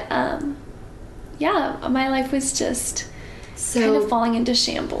 But my life was just kind of falling into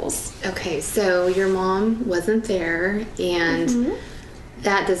shambles. Okay, so your mom wasn't there, and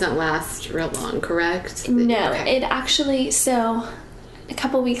that doesn't last real long, correct? No, it actually, so a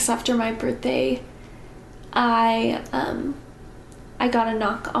couple weeks after my birthday, I got a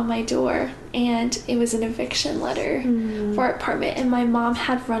knock on my door, and it was an eviction letter for our apartment, and my mom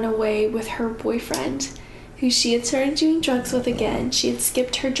had run away with her boyfriend, who she had started doing drugs with again. She had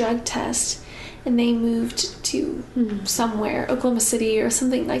skipped her drug test, and they moved to somewhere, Oklahoma City or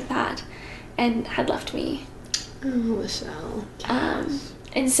something like that, and had left me. Oh, Lachelle.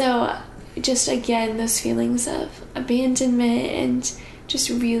 And so just again, those feelings of abandonment and just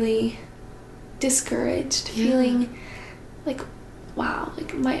really discouraged, feeling like, wow,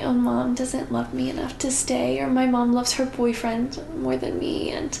 like my own mom doesn't love me enough to stay, or my mom loves her boyfriend more than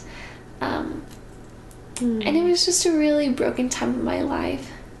me, and it was just a really broken time in my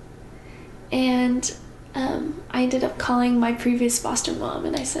life. And I ended up calling my previous foster mom,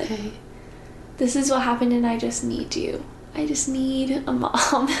 and I said, this is what happened, and I just need you. I just need a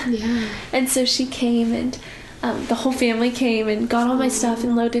mom. Yeah. And so she came, and the whole family came and got all my stuff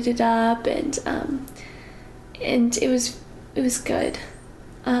and loaded it up, and it was good.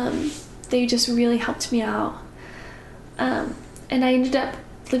 They just really helped me out. And I ended up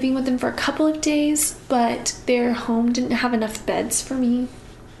living with them for a couple of days, but their home didn't have enough beds for me,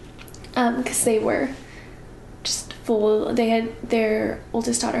 because they were just full. Their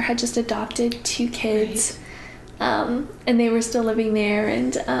oldest daughter had just adopted 2 kids, and they were still living there,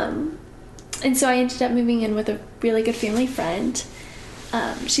 and so I ended up moving in with a really good family friend.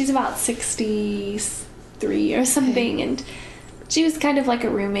 She's about 63 or something, and she was kind of like a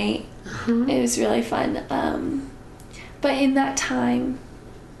roommate. It was really fun. But in that time,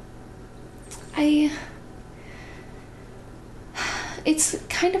 it's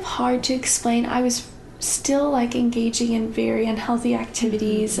kind of hard to explain. I was still like engaging in very unhealthy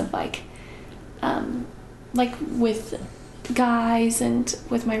activities of like with guys and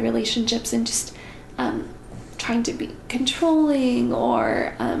with my relationships, and just trying to be controlling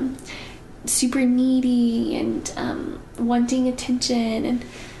or super needy and wanting attention,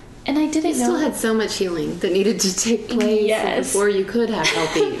 and I didn't know. You still had so much healing that needed to take place before you could have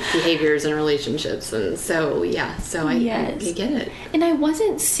healthy behaviors and relationships, and so I get it. And I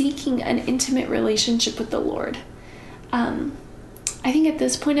wasn't seeking an intimate relationship with the Lord. I think at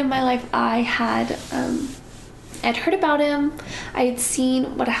this point in my life, I had I'd heard about him. I had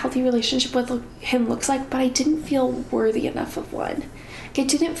seen what a healthy relationship with him looks like, but I didn't feel worthy enough of one. I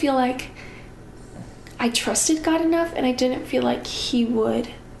didn't feel like I trusted God enough, and I didn't feel like he would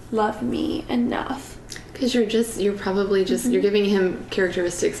love me enough. Because you're probably just you're giving him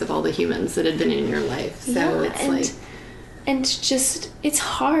characteristics of all the humans that had been in your life. So it's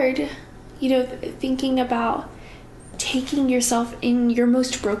hard, thinking about taking yourself in your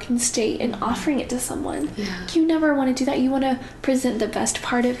most broken state and offering it to someone. You never want to do that. You want to present the best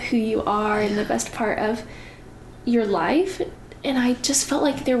part of who you are and the best part of your life. And I just felt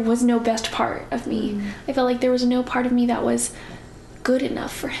like there was no best part of me. I felt like there was no part of me that was good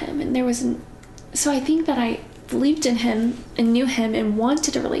enough for him, and so I think that I believed in him and knew him and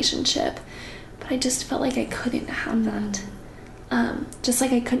wanted a relationship, but I just felt like I couldn't have that. Just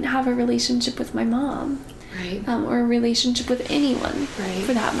like I couldn't have a relationship with my mom, or a relationship with anyone,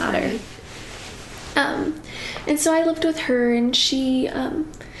 for that matter. And so I lived with her, and she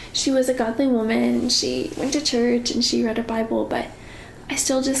was a godly woman, and she went to church, and she read a Bible, but I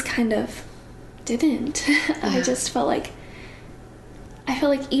still just kind of didn't. I just felt like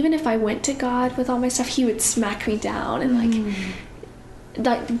even if I went to God with all my stuff, he would smack me down, and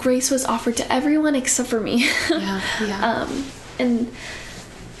that grace was offered to everyone except for me. And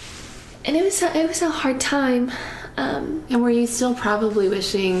it was a hard time. And were you still probably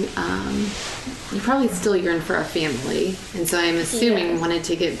wishing, you probably still yearned for a family, and so I'm assuming wanted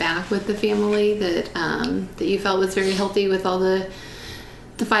to get back with the family that you felt was very healthy with all the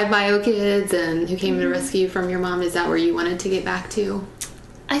 5 bio kids and who came to rescue you from your mom. Is that where you wanted to get back to?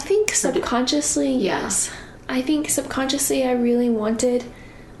 I think subconsciously, yes. I think subconsciously I really wanted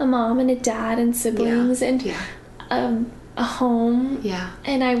a mom and a dad and siblings and a home.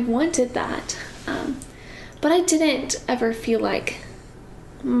 And I wanted that. But I didn't ever feel like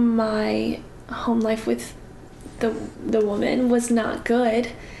my home life with the woman was not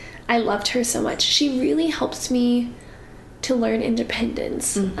good. I loved her so much. She really helped me to learn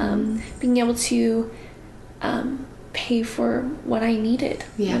independence, being able to pay for what I needed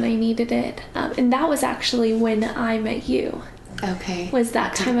when I needed it. And that was actually when I met you. Was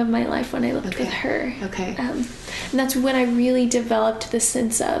that time of my life when I lived with her. And that's when I really developed the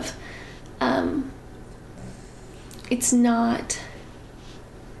sense of it's not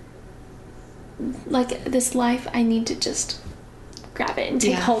like this life I need to just grab it and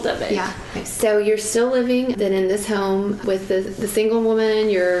take hold of it. Yeah. So you're still living then in this home with the single woman.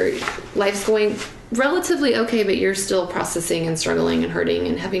 Your life's going relatively okay, but you're still processing and struggling and hurting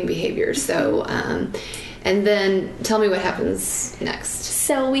and having behaviors. So, and then tell me what happens next.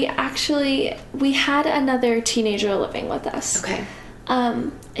 So we had another teenager living with us. Okay.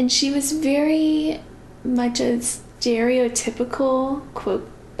 And she was very much a stereotypical, quote,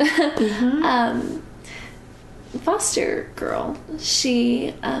 foster girl.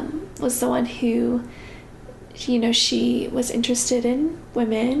 She was the one who, she was interested in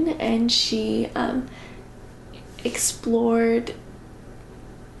women, and she explored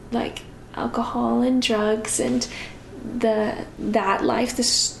like alcohol and drugs and that life,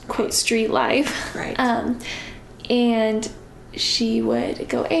 this quote street life. Right. And she would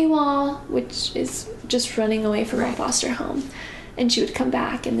go AWOL, which is just running away from a foster home. And she would come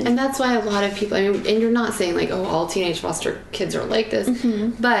back, and that's why a lot of people, and you're not saying like, oh, all teenage foster kids are like this,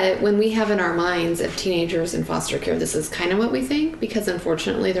 but when we have in our minds of teenagers in foster care, this is kind of what we think, because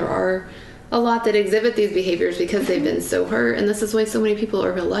unfortunately there are a lot that exhibit these behaviors because they've been so hurt, and this is why so many people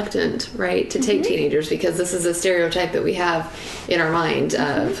are reluctant, right, to take teenagers, because this is a stereotype that we have in our mind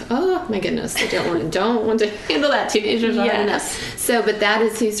of, oh my goodness, I don't want to handle that. Teenagers are hard enough. So, but that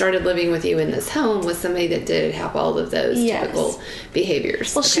is who started living with you in this home, was somebody that did have all of those typical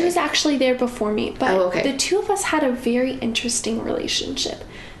behaviors. Well, she was actually there before me, but the two of us had a very interesting relationship.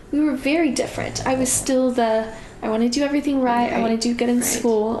 We were very different. I was still I want to do everything right. I want to do good in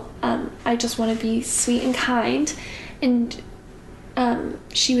school. I just want to be sweet and kind. And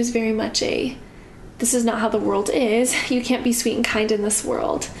she was very much this is not how the world is. You can't be sweet and kind in this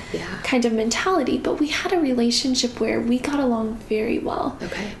world kind of mentality. But we had a relationship where we got along very well.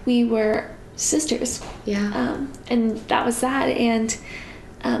 Okay. We were sisters. Yeah. And that was that. And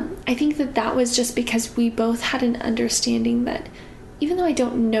I think that was just because we both had an understanding that even though I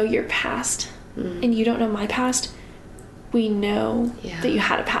don't know your past, and you don't know my past, we know that you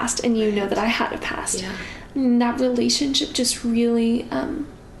had a past, and you know that I had a past. Yeah. And that relationship just really,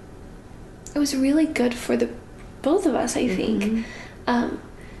 it was really good for the both of us, I think.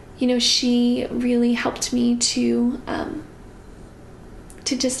 She really helped me to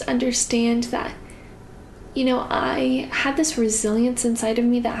just understand that, I had this resilience inside of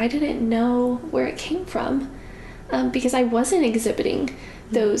me that I didn't know where it came from, because I wasn't exhibiting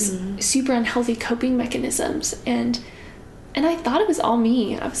those super unhealthy coping mechanisms, and I thought it was all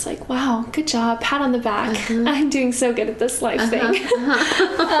me. I was like, wow, good job, pat on the back. I'm doing so good at this life thing.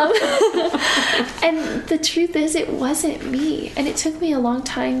 And the truth is, it wasn't me, and it took me a long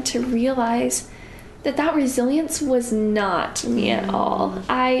time to realize that resilience was not me at all.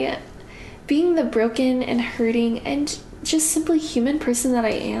 Being the broken and hurting and just simply human person that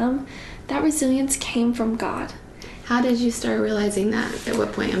I am, that resilience came from God. How did you start realizing that? At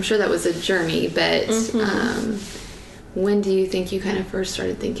what point? I'm sure that was a journey, but when do you think you kind of first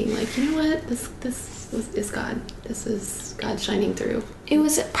started thinking, like, you know what, this is God. This is God shining through? It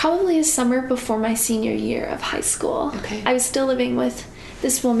was probably a summer before my senior year of high school. Okay. I was still living with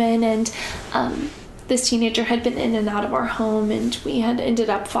this woman, and this teenager had been in and out of our home, and we had ended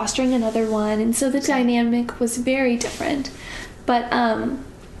up fostering another one, and so the dynamic was very different. But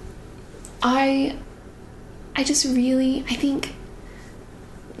I just really, I think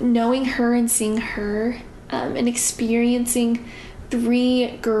knowing her and seeing her and experiencing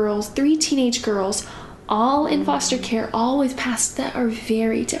three teenage girls, all in foster care, all with pasts that are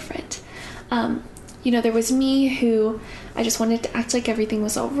very different. There was me, who I just wanted to act like everything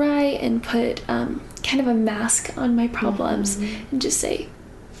was all right and put kind of a mask on my problems and just say,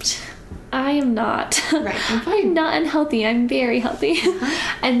 I am not. Right, I'm not unhealthy. I'm very healthy.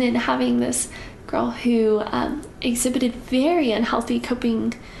 And then having this girl who exhibited very unhealthy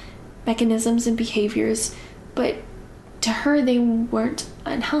coping mechanisms and behaviors, but to her they weren't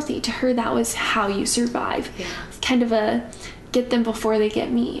unhealthy. To her, that was how you survive. Yeah. Kind of a get them before they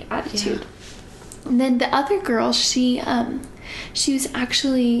get me attitude. Yeah. And then the other girl, she was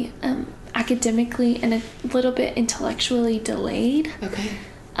actually academically and a little bit intellectually delayed. Okay.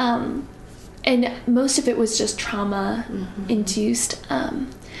 And most of it was just trauma induced.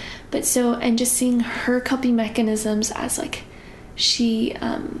 But so, and just seeing her coping mechanisms as like, she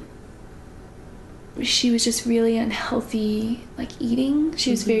was just really unhealthy, like eating.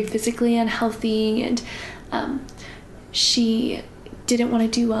 She was very physically unhealthy, and she didn't want to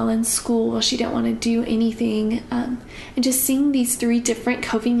do well in school. She didn't want to do anything. And just seeing these three different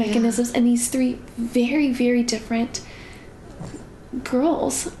coping mechanisms and these three very, very different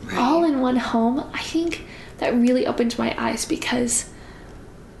girls all in one home, I think that really opened my eyes, because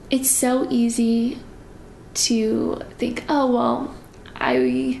it's so easy to think, oh, well,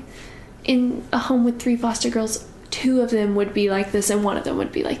 in a home with 3 foster girls, 2 of them would be like this and 1 of them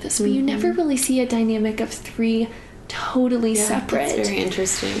would be like this. But you never really see a dynamic of 3 totally separate. That's very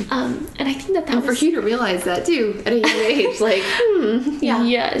interesting. And I think that was... for you to realize that, too, at a young age. Like,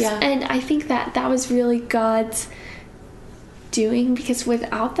 Yes. Yeah. And I think that was really God's doing, because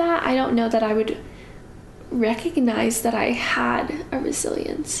without that, I don't know that I would recognize that I had a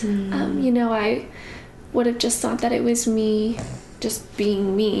resilience. I would have just thought that it was me just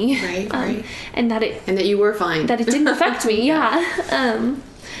being me. Right. And that you were fine. That it didn't affect me,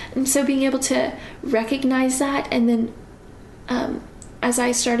 and so being able to recognize that, and then as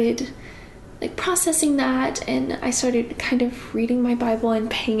I started like processing that, and I started kind of reading my Bible and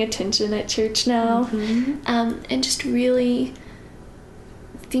paying attention at church now, and just really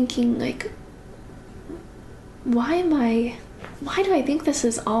thinking like, why do I think this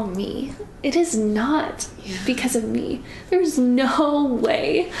is all me? It is not because of me. There's no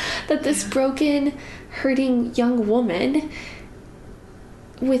way that this broken, hurting young woman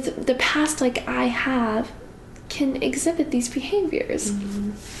with the past like I have can exhibit these behaviors.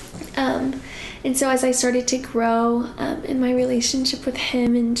 And so as I started to grow in my relationship with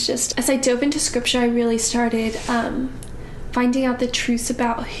him, and just as I dove into scripture, I really started finding out the truths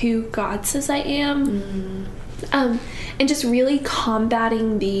about who God says I am. And just really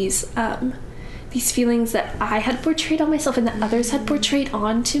combating these feelings that I had portrayed on myself and that others had portrayed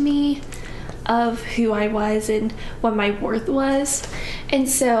onto me of who I was and what my worth was. And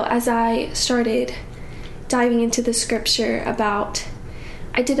so as I started diving into the scripture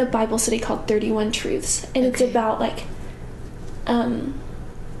I did a Bible study called 31 Truths, and it's about like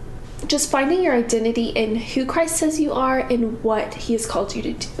just finding your identity in who Christ says you are and what he has called you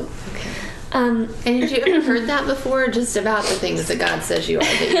to do. And had you ever heard that before, just about the things that God says you are,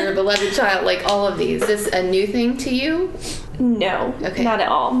 that you're a beloved child, like all of these? Is this a new thing to you? No, not at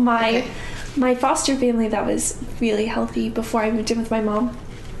all. My foster family that was really healthy before I moved in with my mom,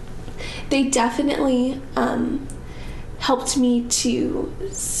 they definitely helped me to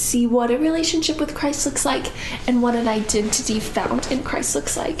see what a relationship with Christ looks like and what an identity found in Christ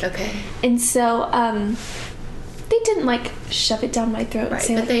looks like. And so they didn't like shove it down my throat and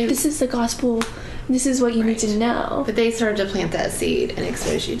say, like, this is the gospel, this is what you need to know. But they started to plant that seed and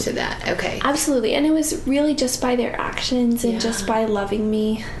expose you to that. Absolutely. And it was really just by their actions and just by loving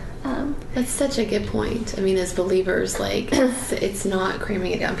me. That's such a good point. I mean, as believers, like, it's not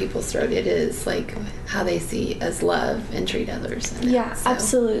cramming it down people's throat. It is like how they see as love and treat others.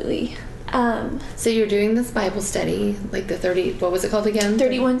 Absolutely. So you're doing this Bible study, like what was it called again?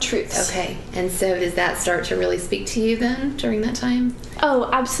 31 Truths. And so does that start to really speak to you then during that time? Oh,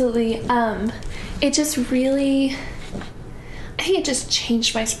 absolutely. It just really, I think it just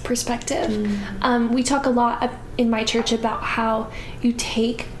changed my perspective. We talk a lot in my church about how you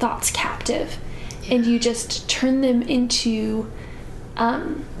take thoughts captive and you just turn them into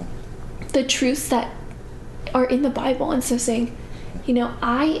the truths that are in the Bible. And so saying,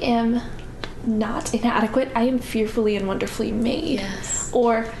 I am not inadequate. I am fearfully and wonderfully made.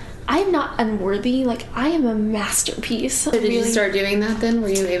 Or I am not unworthy. Like, I am a masterpiece. So did you start doing that then? Were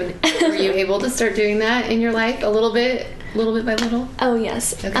you able to start doing that in your life a little bit by little? Oh,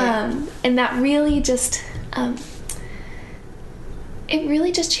 yes. And that really just it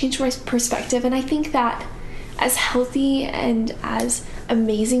really just changed my perspective. And I think that as healthy and as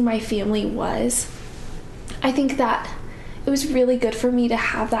amazing my family was, I think that it was really good for me to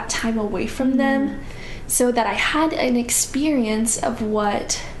have that time away from them, so that I had an experience of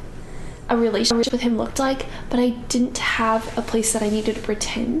what a relationship with him looked like, but I didn't have a place that I needed to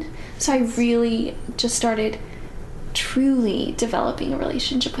pretend. So I really just started truly developing a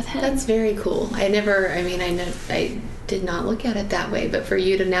relationship with him. That's very cool. I did not look at it that way, but for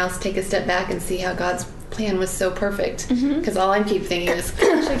you to now take a step back and see how God's plan was so perfect, because all I keep thinking is,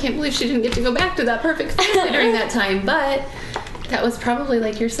 gosh, I can't believe she didn't get to go back to that perfect family during that time. But that was probably,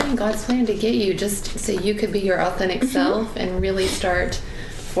 like you're saying, God's plan to get you just so you could be your authentic self and really start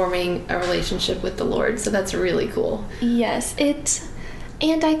forming a relationship with the Lord. So that's really cool. Yes, and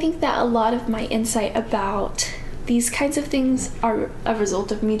I think that a lot of my insight about these kinds of things are a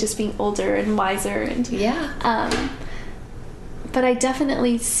result of me just being older and wiser, and but I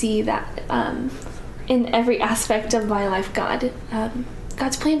definitely see that in every aspect of my life,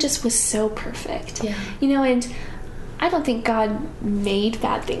 God's plan just was so perfect. And I don't think God made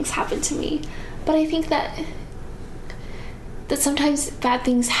bad things happen to me, but I think that sometimes bad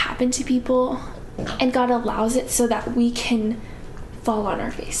things happen to people and God allows it so that we can fall on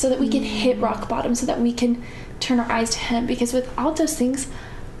our face, so that we can hit rock bottom, so that we can turn our eyes to him, because without those things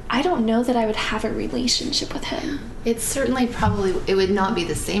I don't know that I would have a relationship with him. It's certainly it would not be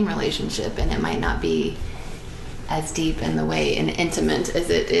the same relationship, and it might not be as deep in the way and intimate as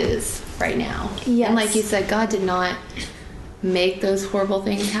it is right now. Yes. And like you said, God did not make those horrible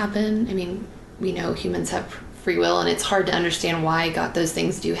things happen. I mean, we know humans have free will, and it's hard to understand why those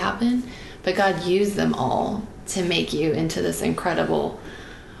things do happen, but God used them all to make you into this incredible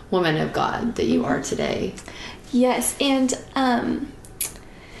woman of God that you are today. Yes, and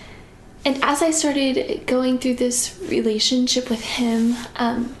as I started going through this relationship with him,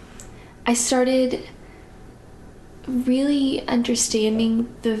 I started really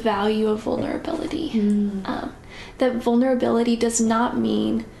understanding the value of vulnerability. That vulnerability does not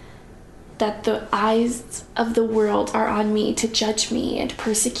mean that the eyes of the world are on me to judge me and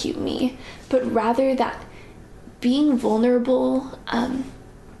persecute me, but rather that being vulnerable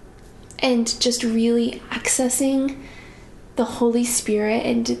and just really accessing the Holy Spirit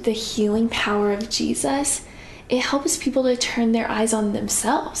and the healing power of Jesus, it helps people to turn their eyes on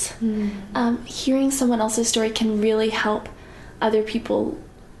themselves. Hearing someone else's story can really help other people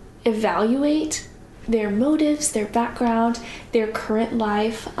evaluate their motives, their background, their current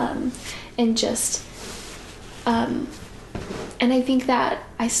life, and just and I think that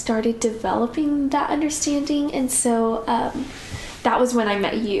I started developing that understanding, and so that was when I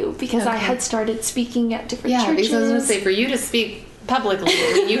met you, because I had started speaking at different churches. Yeah, because I was going to say, for you to speak publicly,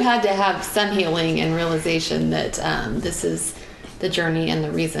 you had to have some healing and realization that this is the journey and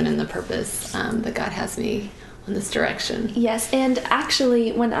the reason and the purpose that God has me on this direction. Yes, and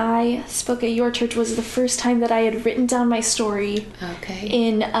actually when I spoke at your church was the first time that I had written down my story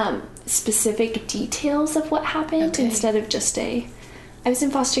in specific details of what happened, instead of just I was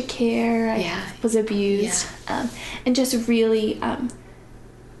in foster care, I was abused, and just really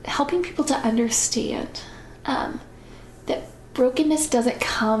helping people to understand that brokenness doesn't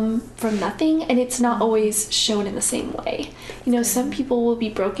come from nothing, and it's not always shown in the same way. You know, some people will be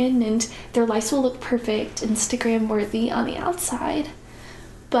broken and their lives will look perfect, Instagram worthy on the outside,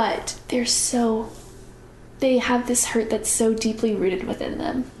 but they have this hurt that's so deeply rooted within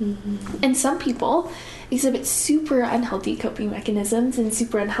them. And some people exhibit super unhealthy coping mechanisms and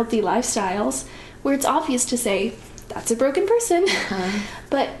super unhealthy lifestyles where it's obvious to say, that's a broken person.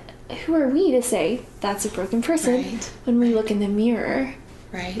 But who are we to say that's a broken person when we look in the mirror?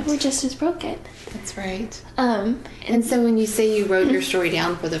 We're just as broken. That's right. And so when you say you wrote your story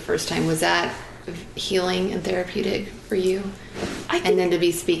down for the first time, was that healing and therapeutic for you? And then to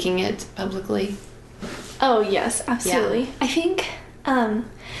be speaking it publicly? Oh, yes, absolutely. I think,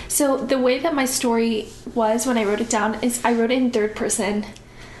 so the way that my story was when I wrote it down is I wrote it in third person.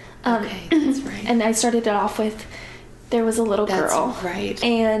 That's right. And I started it off with, there was a little girl. That's right.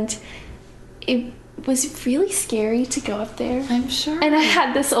 And it was really scary to go up there. I'm sure. And I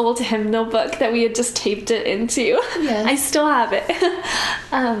had this old hymnal book that we had just taped it into. Yes. I still have it.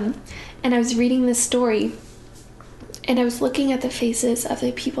 And I was reading this story, and I was looking at the faces of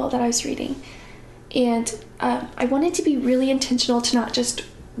the people that I was reading. And I wanted to be really intentional to not just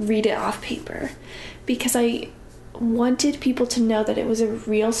read it off paper, because I wanted people to know that it was a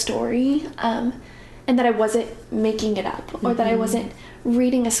real story, and that I wasn't making it up, or that I wasn't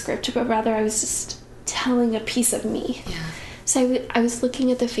reading a script, but rather I was just telling a piece of me. So I was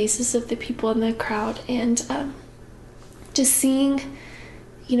looking at the faces of the people in the crowd, and just seeing,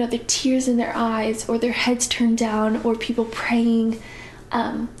 you know, the tears in their eyes, or their heads turned down, or people praying,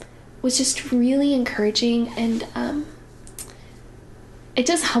 was just really encouraging, and it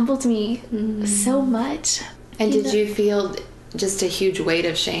just humbled me so much. And did you feel just a huge weight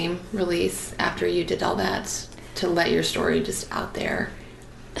of shame release after you did all that, to let your story just out there?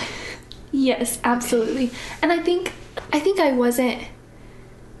 Yes, absolutely. And I think I wasn't,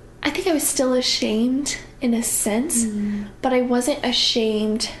 I think I was still ashamed in a sense, but I wasn't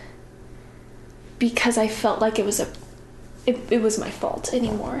ashamed because I felt like it was my fault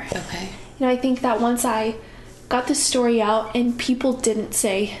anymore. You know, I think that once I got the story out and people didn't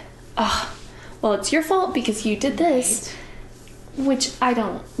say, oh, well, it's your fault because you did this, which I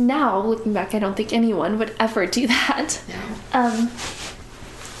don't, now looking back, I don't think anyone would ever do that. No.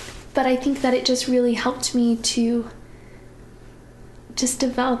 But I think that it just really helped me to just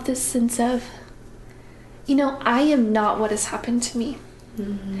develop this sense of, you know, I am not what has happened to me.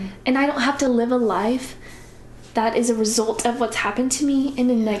 And I don't have to live a life that is a result of what's happened to me in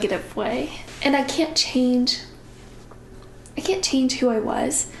a negative way. And I can't change who I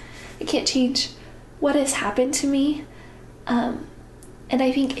was. I can't change what has happened to me. And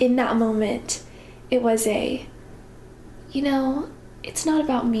I think in that moment, it was you know, it's not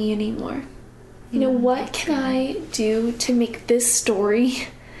about me anymore. You know, what can I do to make this story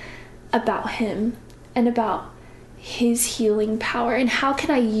about him and about his healing power, and how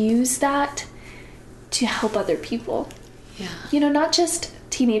can I use that to help other people. Yeah. Not just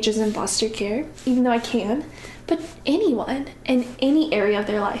teenagers in foster care, even though I can, but anyone in any area of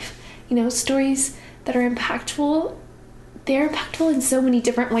their life. Stories that are impactful, they're impactful in so many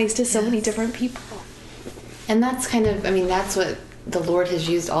different ways to so many different people. And that's that's what the Lord has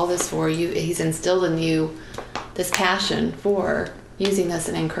used all this for. He's instilled in you this passion for using this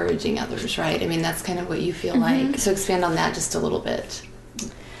and encouraging others, right? That's kind of what you feel like. So expand on that just a little bit.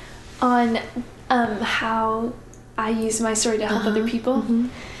 On how I use my story to help other people.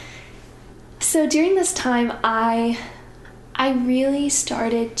 So during this time, I really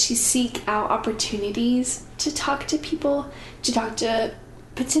started to seek out opportunities to talk to people, to talk to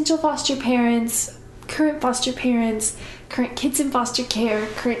potential foster parents, current foster parents, current kids in foster care,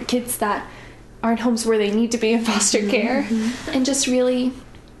 current kids that are in homes where they need to be in foster care, and just really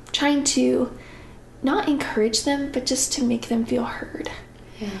trying to not encourage them, but just to make them feel heard.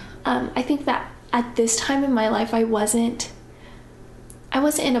 Yeah. I think that at this time in my life, I wasn't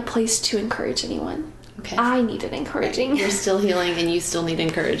in a place to encourage anyone. Okay. I needed encouraging. You're still healing and you still need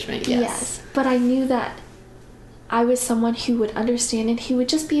encouragement. Yes. But I knew that I was someone who would understand and who would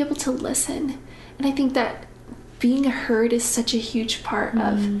just be able to listen. And I think that being heard is such a huge part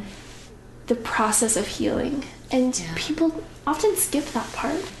of the process of healing. And people often skip that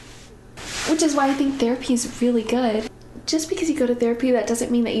part, which is why I think therapy is really good. Just because you go to therapy, that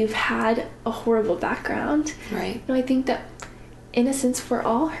doesn't mean that you've had a horrible background. Right. I think that in a sense we're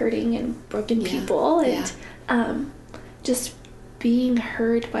all hurting and broken people, and just being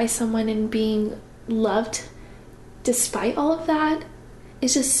heard by someone and being loved despite all of that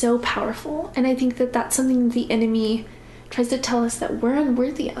is just so powerful. And I think that that's something the enemy tries to tell us that we're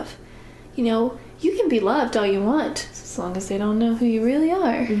unworthy of. You can be loved all you want, as long as they don't know who you really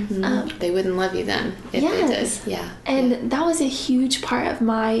are. They wouldn't love you then if they did. Yeah. And that was a huge part of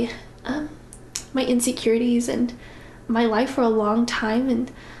my my insecurities and my life for a long time.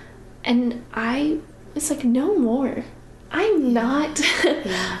 And I was like, no more. I'm not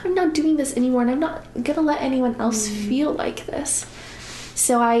I'm not doing this anymore, and I'm not gonna let anyone else feel like this.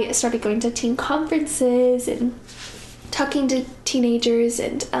 So I started going to teen conferences and talking to teenagers,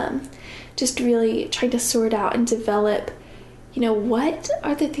 and just really trying to sort out and develop, what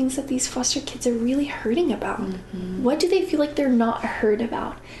are the things that these foster kids are really hurting about? What do they feel like they're not heard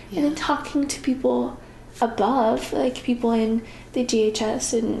about? And then talking to people above, like people in the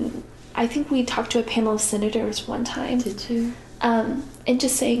DHS, and I think we talked to a panel of senators one time. Did you? And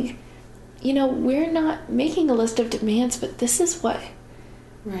just saying, we're not making a list of demands, but this is what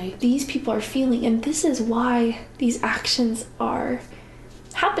these people are feeling, and this is why these actions are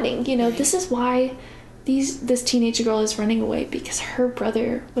happening. This is why this teenage girl is running away, because her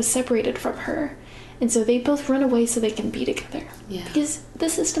brother was separated from her, and so they both run away so they can be together, because the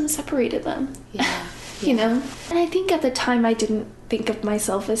system separated them. And I think at the time I didn't think of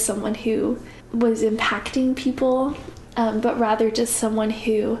myself as someone who was impacting people, but rather just someone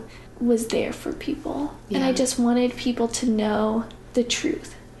who was there for people. And I just wanted people to know the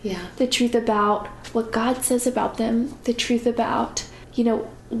truth. The truth about what God says about them, the truth about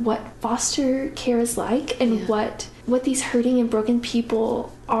what foster care is like, and what these hurting and broken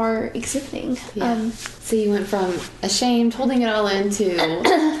people are exhibiting. So you went from ashamed, holding it all in,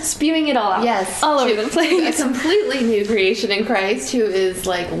 to spewing it all out. All over the place. A completely new creation in Christ, who is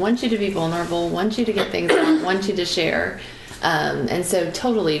like, wants you to be vulnerable, wants you to get things out, wants you to share. And so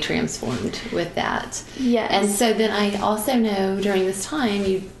totally transformed with that. Yes. And so then I also know during this time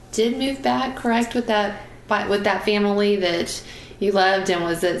you did move back, correct, with that family that you loved and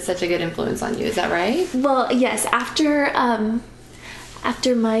was such a good influence on you. Is that right? Well, yes.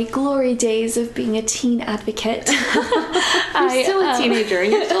 After my glory days of being a teen advocate, you're still a teenager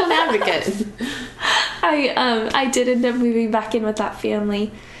and you're still an advocate. I did end up moving back in with that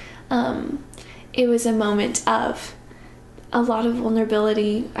family. It was a moment of a lot of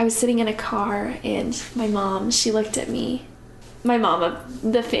vulnerability. I was sitting in a car, and my mom, she looked at me, my mom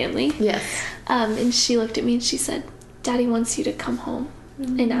of the family. Yes. And she looked at me and she said, Daddy wants you to come home,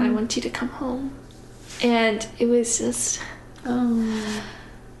 and I want you to come home. And it was just, it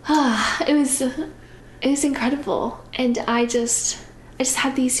was incredible. And I just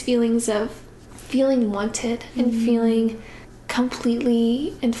had these feelings of feeling wanted and feeling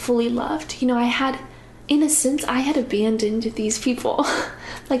completely and fully loved. In a sense, I had abandoned these people.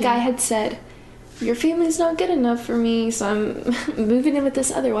 I had said, your family's not good enough for me, so I'm moving in with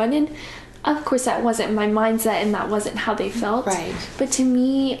this other one. And of course, that wasn't my mindset, and that wasn't how they felt. Right. But to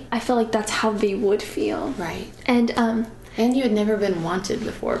me, I felt like that's how they would feel. Right. And And you had never been wanted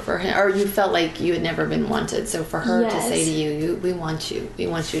before for him, or you felt like you had never been wanted. So for her to say to you, we want you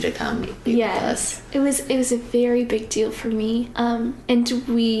to come be with us. It was a very big deal for me. And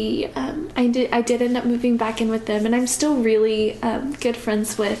I did end up moving back in with them, and I'm still really good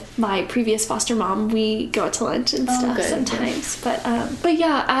friends with my previous foster mom. We go out to lunch and stuff sometimes. But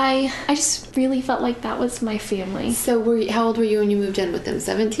yeah, I just really felt like that was my family. So how old were you when you moved in with them?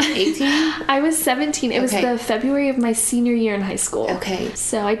 17, 18? I was 17. It was the February of my senior year in high school. Okay.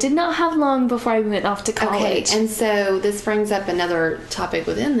 So I did not have long before I went off to college. Okay. And so this brings up another topic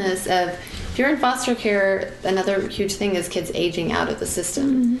within this of, if you're in foster care, another huge thing is kids aging out of the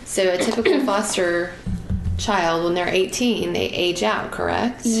system. Mm-hmm. So a typical foster child, when they're 18, they age out,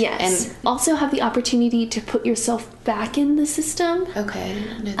 correct? Yes. And also have the opportunity to put yourself back in the system. Okay.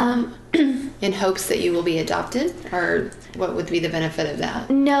 In hopes that you will be adopted? Or what would be the benefit of that?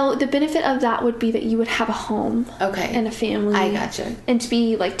 No, the benefit of that would be that you would have a home. Okay. And a family. I gotcha. And to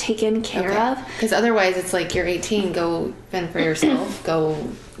be, like, taken care of. Because otherwise it's like, you're 18, go fend for yourself, go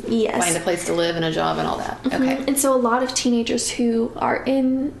find a place to live and a job and all that. Mm-hmm. Okay. And so a lot of teenagers who are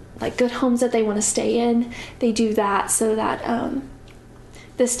in, like, good homes that they want to stay in, they do that so that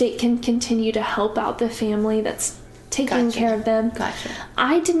the state can continue to help out the family that's taking care of them. Gotcha.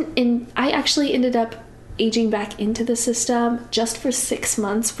 I actually ended up aging back into the system just for 6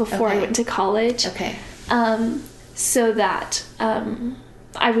 months before I went to college. Okay. So that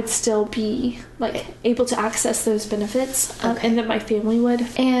I would still be, like, able to access those benefits, and that my family would.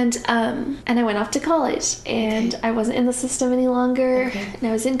 And I went off to college, and I wasn't in the system any longer, and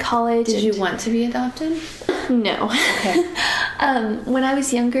I was in college. Did you want to be adopted? No. Okay. When I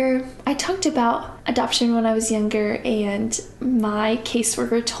was younger, I talked about adoption when I was younger, and my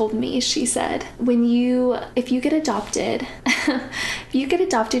caseworker told me, she said, if you get adopted,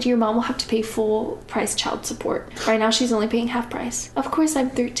 your mom will have to pay full price child support. Right now she's only paying half price. Of course, I'm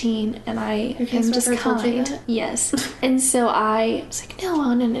 13 and I am just kind. Yes. And so I was like, no,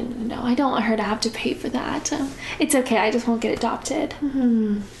 I don't want her to have to pay for that. It's okay, I just won't get adopted.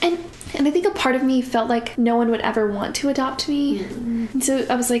 Mm-hmm. And I think a part of me felt like no one would ever want to adopt me. Mm-hmm. And so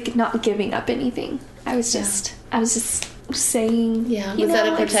I was, like, not giving up anything. I was just saying, was that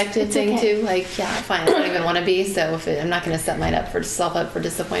a protective thing too? Like, fine, I don't even want to be, so I'm not going to set myself up for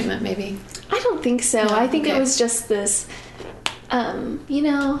disappointment, maybe? I don't think so. No? I think it was just this,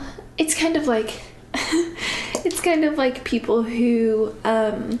 it's kind of like people who,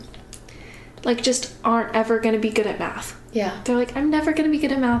 like, just aren't ever going to be good at math. Yeah. They're like, I'm never going to be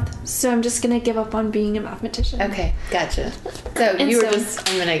good at math, so I'm just going to give up on being a mathematician. Okay, gotcha. So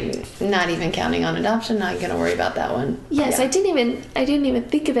I'm not even counting on adoption, not going to worry about that one. Yes, I didn't even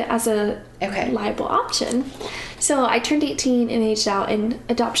think of it as a liable option. So I turned 18 and aged out, and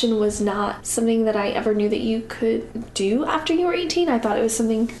adoption was not something that I ever knew that you could do after you were 18. I thought it was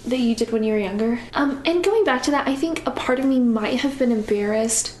something that you did when you were younger. And going back to that, I think a part of me might have been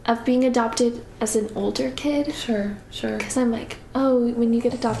embarrassed of being adopted as an older kid. Sure. Because I'm like, oh, when you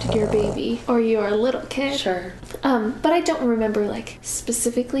get adopted, you're a baby, or you're a little kid. Sure. But I don't remember, like,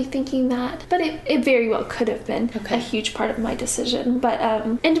 specifically thinking that. But it very well could have been a huge part of my decision. But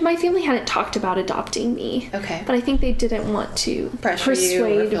and my family hadn't talked about adopting me. Okay. But I think they didn't want to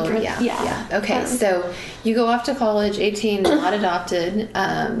persuade. Okay, so you go off to college, 18, not adopted.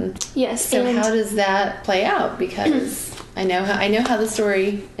 Yes. So how does that play out? Because I know how the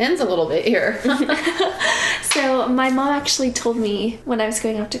story ends a little bit here. So my mom actually told me when I was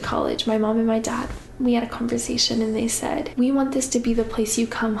going off to college, my mom and my dad, we had a conversation, and they said, we want this to be the place you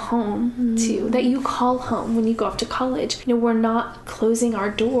come home to, that you call home when you go off to college. We're not closing our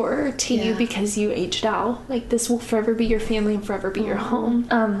door to you because you aged out. Like, this will forever be your family and forever be your home.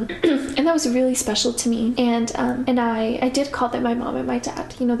 And that was really special to me. And I did call them my mom and my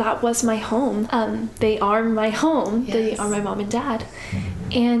dad. That was my home. They are my home. Yes. They are my mom and dad.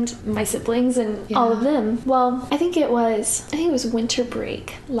 And my siblings and all of them. Well, I think it was winter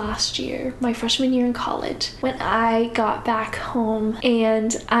break last year, my freshman year in college, when I got back home,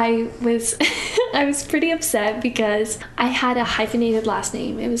 and I was I was pretty upset because I had a hyphenated last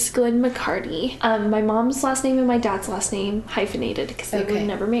name. It was Glenn McCarty. My mom's last name and my dad's last name hyphenated because they were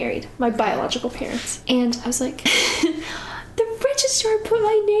never married, my biological parents. And I was like, the registrar put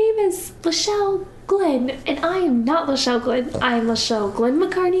my name as Lachelle Glenn, and I am not Lachelle Glenn. I am Lachelle Glenn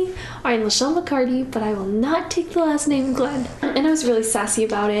McCarty, or I am Lachelle McCarty, but I will not take the last name Glenn. And I was really sassy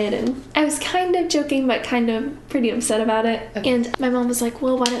about it, and I was kind of joking, but kind of pretty upset about it. And my mom was like,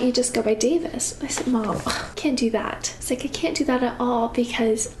 well, why don't you just go by Davis? I said, Mom, I can't do that. It's like, I can't do that at all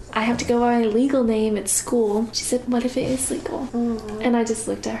because I have to go by my legal name at school. She said, what if it is legal? And I just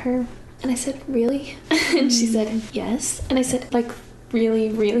looked at her. And I said, really? And she said, yes. And I said, like, really,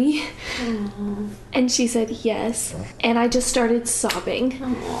 really? And she said, yes. And I just started sobbing.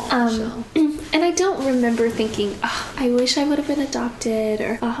 And I don't remember thinking, oh, I wish I would have been adopted,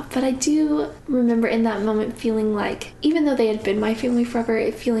 or but I do remember in that moment feeling like, even though they had been my family forever,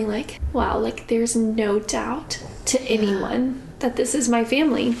 it feeling like, wow, like there's no doubt to anyone that this is my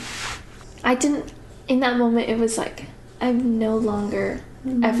family. I didn't, in that moment, it was like, I'm no longer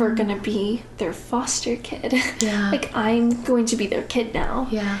ever gonna be their foster kid. Like, I'm going to be their kid now.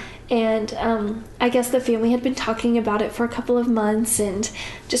 And I guess the family had been talking about it for a couple of months and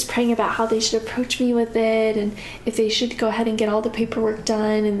just praying about how they should approach me with it, and if they should go ahead and get all the paperwork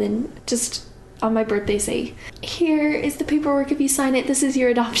done, and then just on my birthday say, here is the paperwork, if you sign it, this is your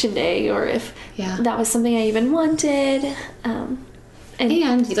adoption day, or if that was something I even wanted.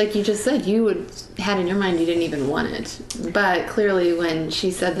 And like you just said, you had in your mind you didn't even want it. But clearly when she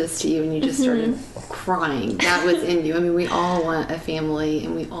said this to you and you just started crying, that was in you. I mean, we all want a family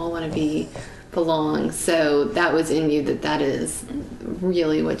and we all want to belong. So that was in you, that is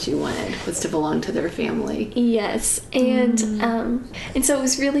really what you wanted, was to belong to their family. Yes. And so it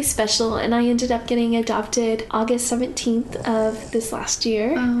was really special, and I ended up getting adopted August 17th of this last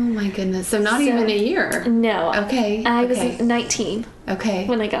year. Oh my goodness. So not even a year. No. Okay. I was 19. Okay.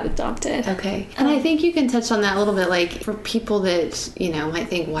 When I got adopted. Okay. And I think you can touch on that a little bit, like, for people that, might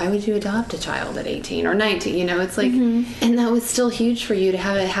think, why would you adopt a child at 18 or 19? It's like, and that was still huge for you to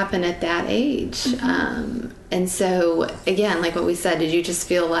have it happen at that age. And so, again, like what we said, did you just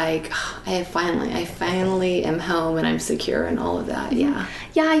feel like, oh, I finally am home and I'm secure and all of that? Yeah.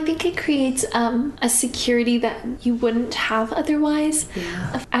 Yeah, I think it creates a security that you wouldn't have otherwise.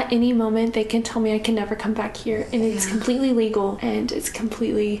 At any moment, they can tell me I can never come back here, and it's completely legal and it's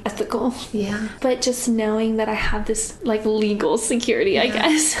completely ethical. But just knowing that I have this, like, legal security, I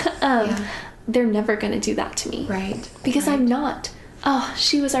guess, they're never going to do that to me. Right. Because I'm not. Oh,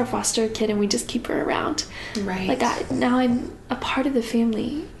 she was our foster kid and we just keep her around. Right. Like, now I'm a part of the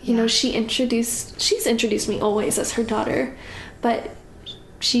family. She's introduced me always as her daughter, but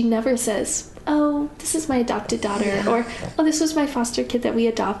she never says, oh, this is my adopted daughter, or, oh, this was my foster kid that we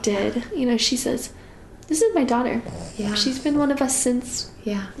adopted. She says, this is my daughter. She's been one of us since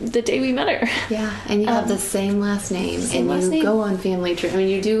the day we met her. And you have the same last name, and you go on family trip. I mean,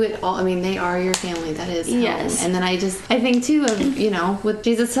 you do it all. I mean, they are your family. That is home. And then I think too of, what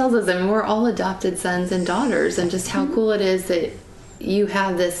Jesus tells us, I mean, we're all adopted sons and daughters, and just how cool it is that you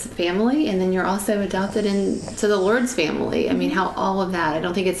have this family, and then you're also adopted into the Lord's family. I mean, how all of that, I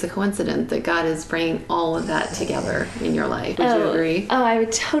don't think it's a coincidence that God is bringing all of that together in your life. Would you agree? Oh, I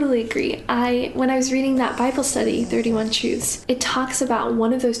would totally agree. When I was reading that Bible study, 31 Truths, it talks about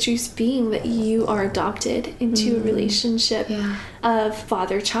one of those truths being that you are adopted into a relationship of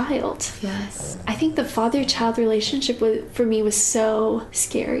father-child. Yes. I think the father-child relationship for me was so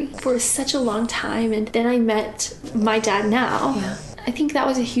scary for such a long time, and then I met my dad now. I think that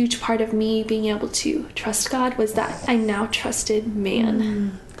was a huge part of me being able to trust God, was that I now trusted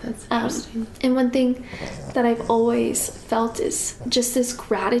man. That's interesting. And one thing that I've always felt is just this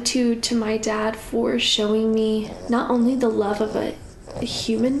gratitude to my dad for showing me not only the love of a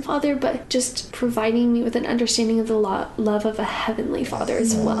human father, but just providing me with an understanding of the love of a heavenly father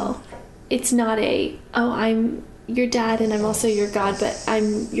as well. It's not I'm your dad and I'm also your God, but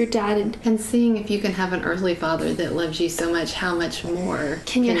I'm your dad. And seeing if you can have an earthly father that loves you so much, how much more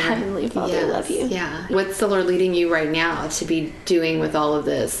can your heavenly father love you? Yeah. What's the Lord leading you right now to be doing with all of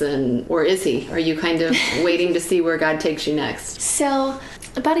this? Or is he? Are you kind of waiting to see where God takes you next? So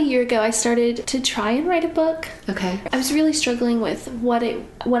about a year ago, I started to try and write a book. Okay. I was really struggling with what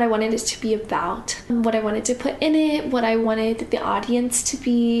I wanted it to be about, what I wanted to put in it, what I wanted the audience to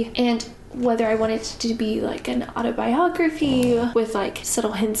be, and whether I wanted it to be like an autobiography with like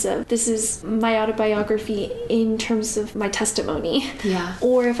subtle hints of this is my autobiography in terms of my testimony. Yeah.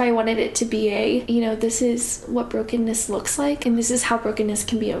 Or if I wanted it to be this is what brokenness looks like and this is how brokenness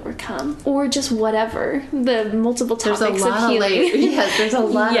can be overcome. Or just whatever. The multiple topics of healing. Yes, there's a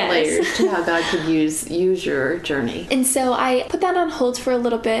lot of layers to how God could use your journey. And so I put that on hold for a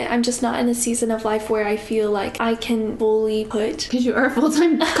little bit. I'm just not in a season of life where I feel like I can fully put... Because you are a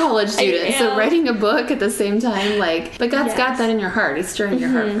full-time college student. So writing a book at the same time, but God's got that in your heart. He's stirring your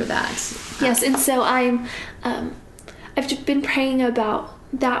heart for that. Yes, and so I've just been praying about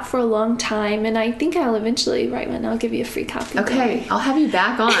that for a long time, and I think I'll eventually write one. I'll give you a free copy. Okay, I'll have you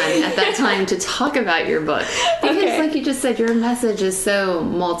back on at that time to talk about your book. Because like you just said, your message is so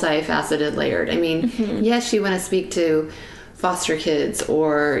multifaceted, layered. I mean, yes, you want to speak to foster kids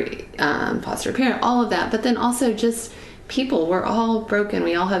or foster parent, all of that, but then also just people, we're all broken.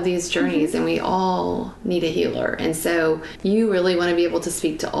 We all have these journeys and we all need a healer. And so you really want to be able to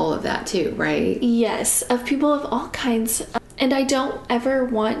speak to all of that too, right? Yes, of people of all kinds. And I don't ever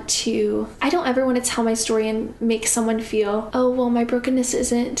want to tell my story and make someone feel, oh, well, my brokenness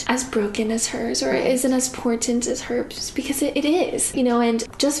isn't as broken as hers, or it isn't as important as hers, because it is,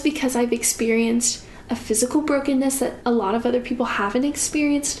 and just because I've experienced a physical brokenness that a lot of other people haven't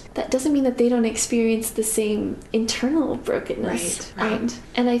experienced, that doesn't mean that they don't experience the same internal brokenness. Right.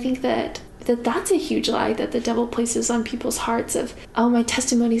 And I think that's a huge lie that the devil places on people's hearts of, oh, my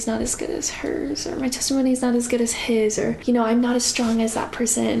testimony's not as good as hers, or my testimony's not as good as his, or, I'm not as strong as that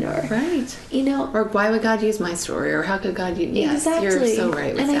person, or, or why would God use my story, or how could God use, yes, exactly. You're so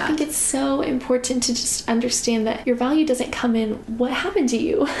right with and that. I think it's so important to just understand that your value doesn't come in what happened to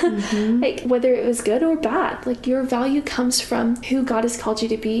you, like whether it was good or bad. Like, your value comes from who God has called you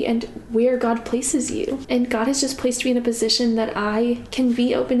to be and where God places you. And God has just placed me in a position that I can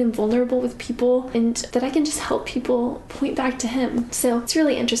be open and vulnerable with people, and that I can just help people point back to him. So it's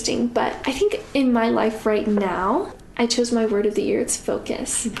really interesting. But I think in my life right now, I chose my word of the year. It's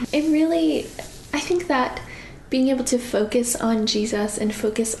focus. I think that being able to focus on Jesus and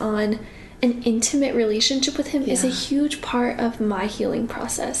focus on an intimate relationship with him is a huge part of my healing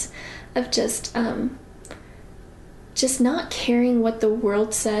process, of just not caring what the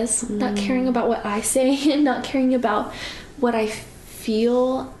world says, not caring about what I say, and not caring about what I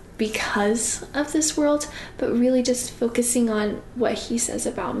feel because of this world, but really just focusing on what he says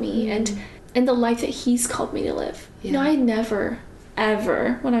about me and the life that he's called me to live. I never,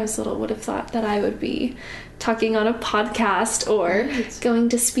 ever, when I was little, would have thought that I would be talking on a podcast or going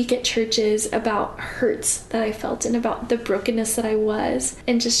to speak at churches about hurts that I felt and about the brokenness that I was,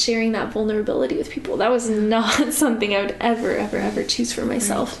 and just sharing that vulnerability with people. That was not something I would ever choose for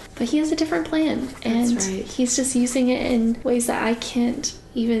myself. But he has a different plan, and he's just using it in ways that I can't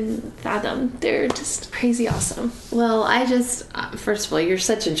even fathom. They're just crazy awesome. Well, I just, first of all, you're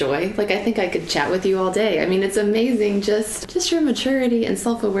such a joy. Like, I think I could chat with you all day. I mean, it's amazing, just your maturity and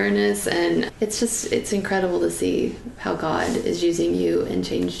self-awareness, and it's incredible to see how God is using you and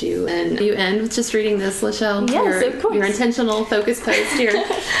changed you. And you end with just reading this, Lachelle. Yes, of course. Your intentional focus post here.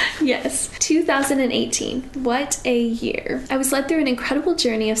 Yes. 2018. What a year. I was led through an incredible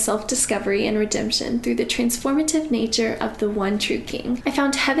journey of self-discovery and redemption through the transformative nature of the one true King. I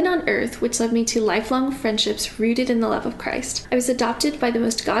found heaven on earth, which led me to lifelong friendships rooted in the love of Christ. I was adopted by the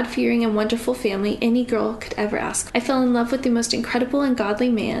most God-fearing and wonderful family any girl could ever ask. I fell in love with the most incredible and godly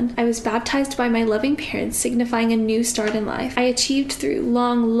man. I was baptized by my loving parents, signifying a new start in life. I achieved through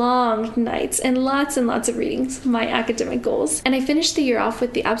long nights and lots of readings my academic goals. And I finished the year off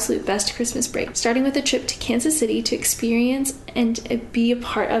with the absolute best Christmas break, starting with a trip to Kansas City to experience and be a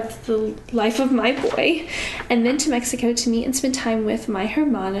part of the life of my boy, and then to Mexico to meet and spend time with my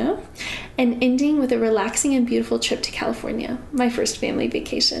hermano, and ending with a relaxing and beautiful trip to California, my first family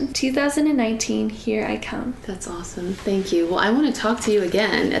vacation. 2019, here I come. That's awesome. Thank you. Well, I want to talk to you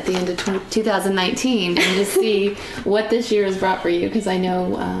again at the end of 2019 and just see what this year has brought for you, because I know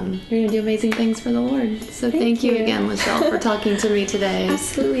you're going to do amazing things for the Lord. So thank you again, Lachelle, for talking to me today.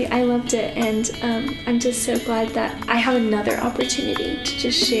 Absolutely. I loved it, and I'm just so glad that I have another opportunity to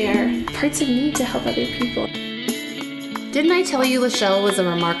just share parts of me to help other people. Didn't I tell you Lachelle was a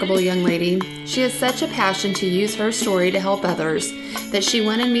remarkable young lady? She has such a passion to use her story to help others that she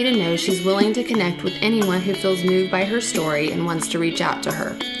wanted me to know she's willing to connect with anyone who feels moved by her story and wants to reach out to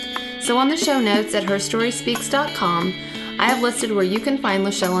her. So on the show notes at herstoryspeaks.com, I have listed where you can find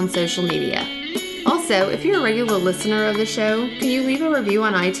Lachelle on social media. Also, if you're a regular listener of the show, can you leave a review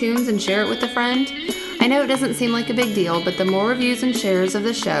on iTunes and share it with a friend? I know it doesn't seem like a big deal, but the more reviews and shares of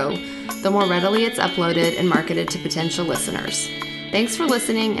the show, the more readily it's uploaded and marketed to potential listeners. Thanks for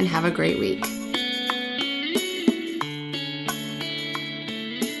listening and have a great week.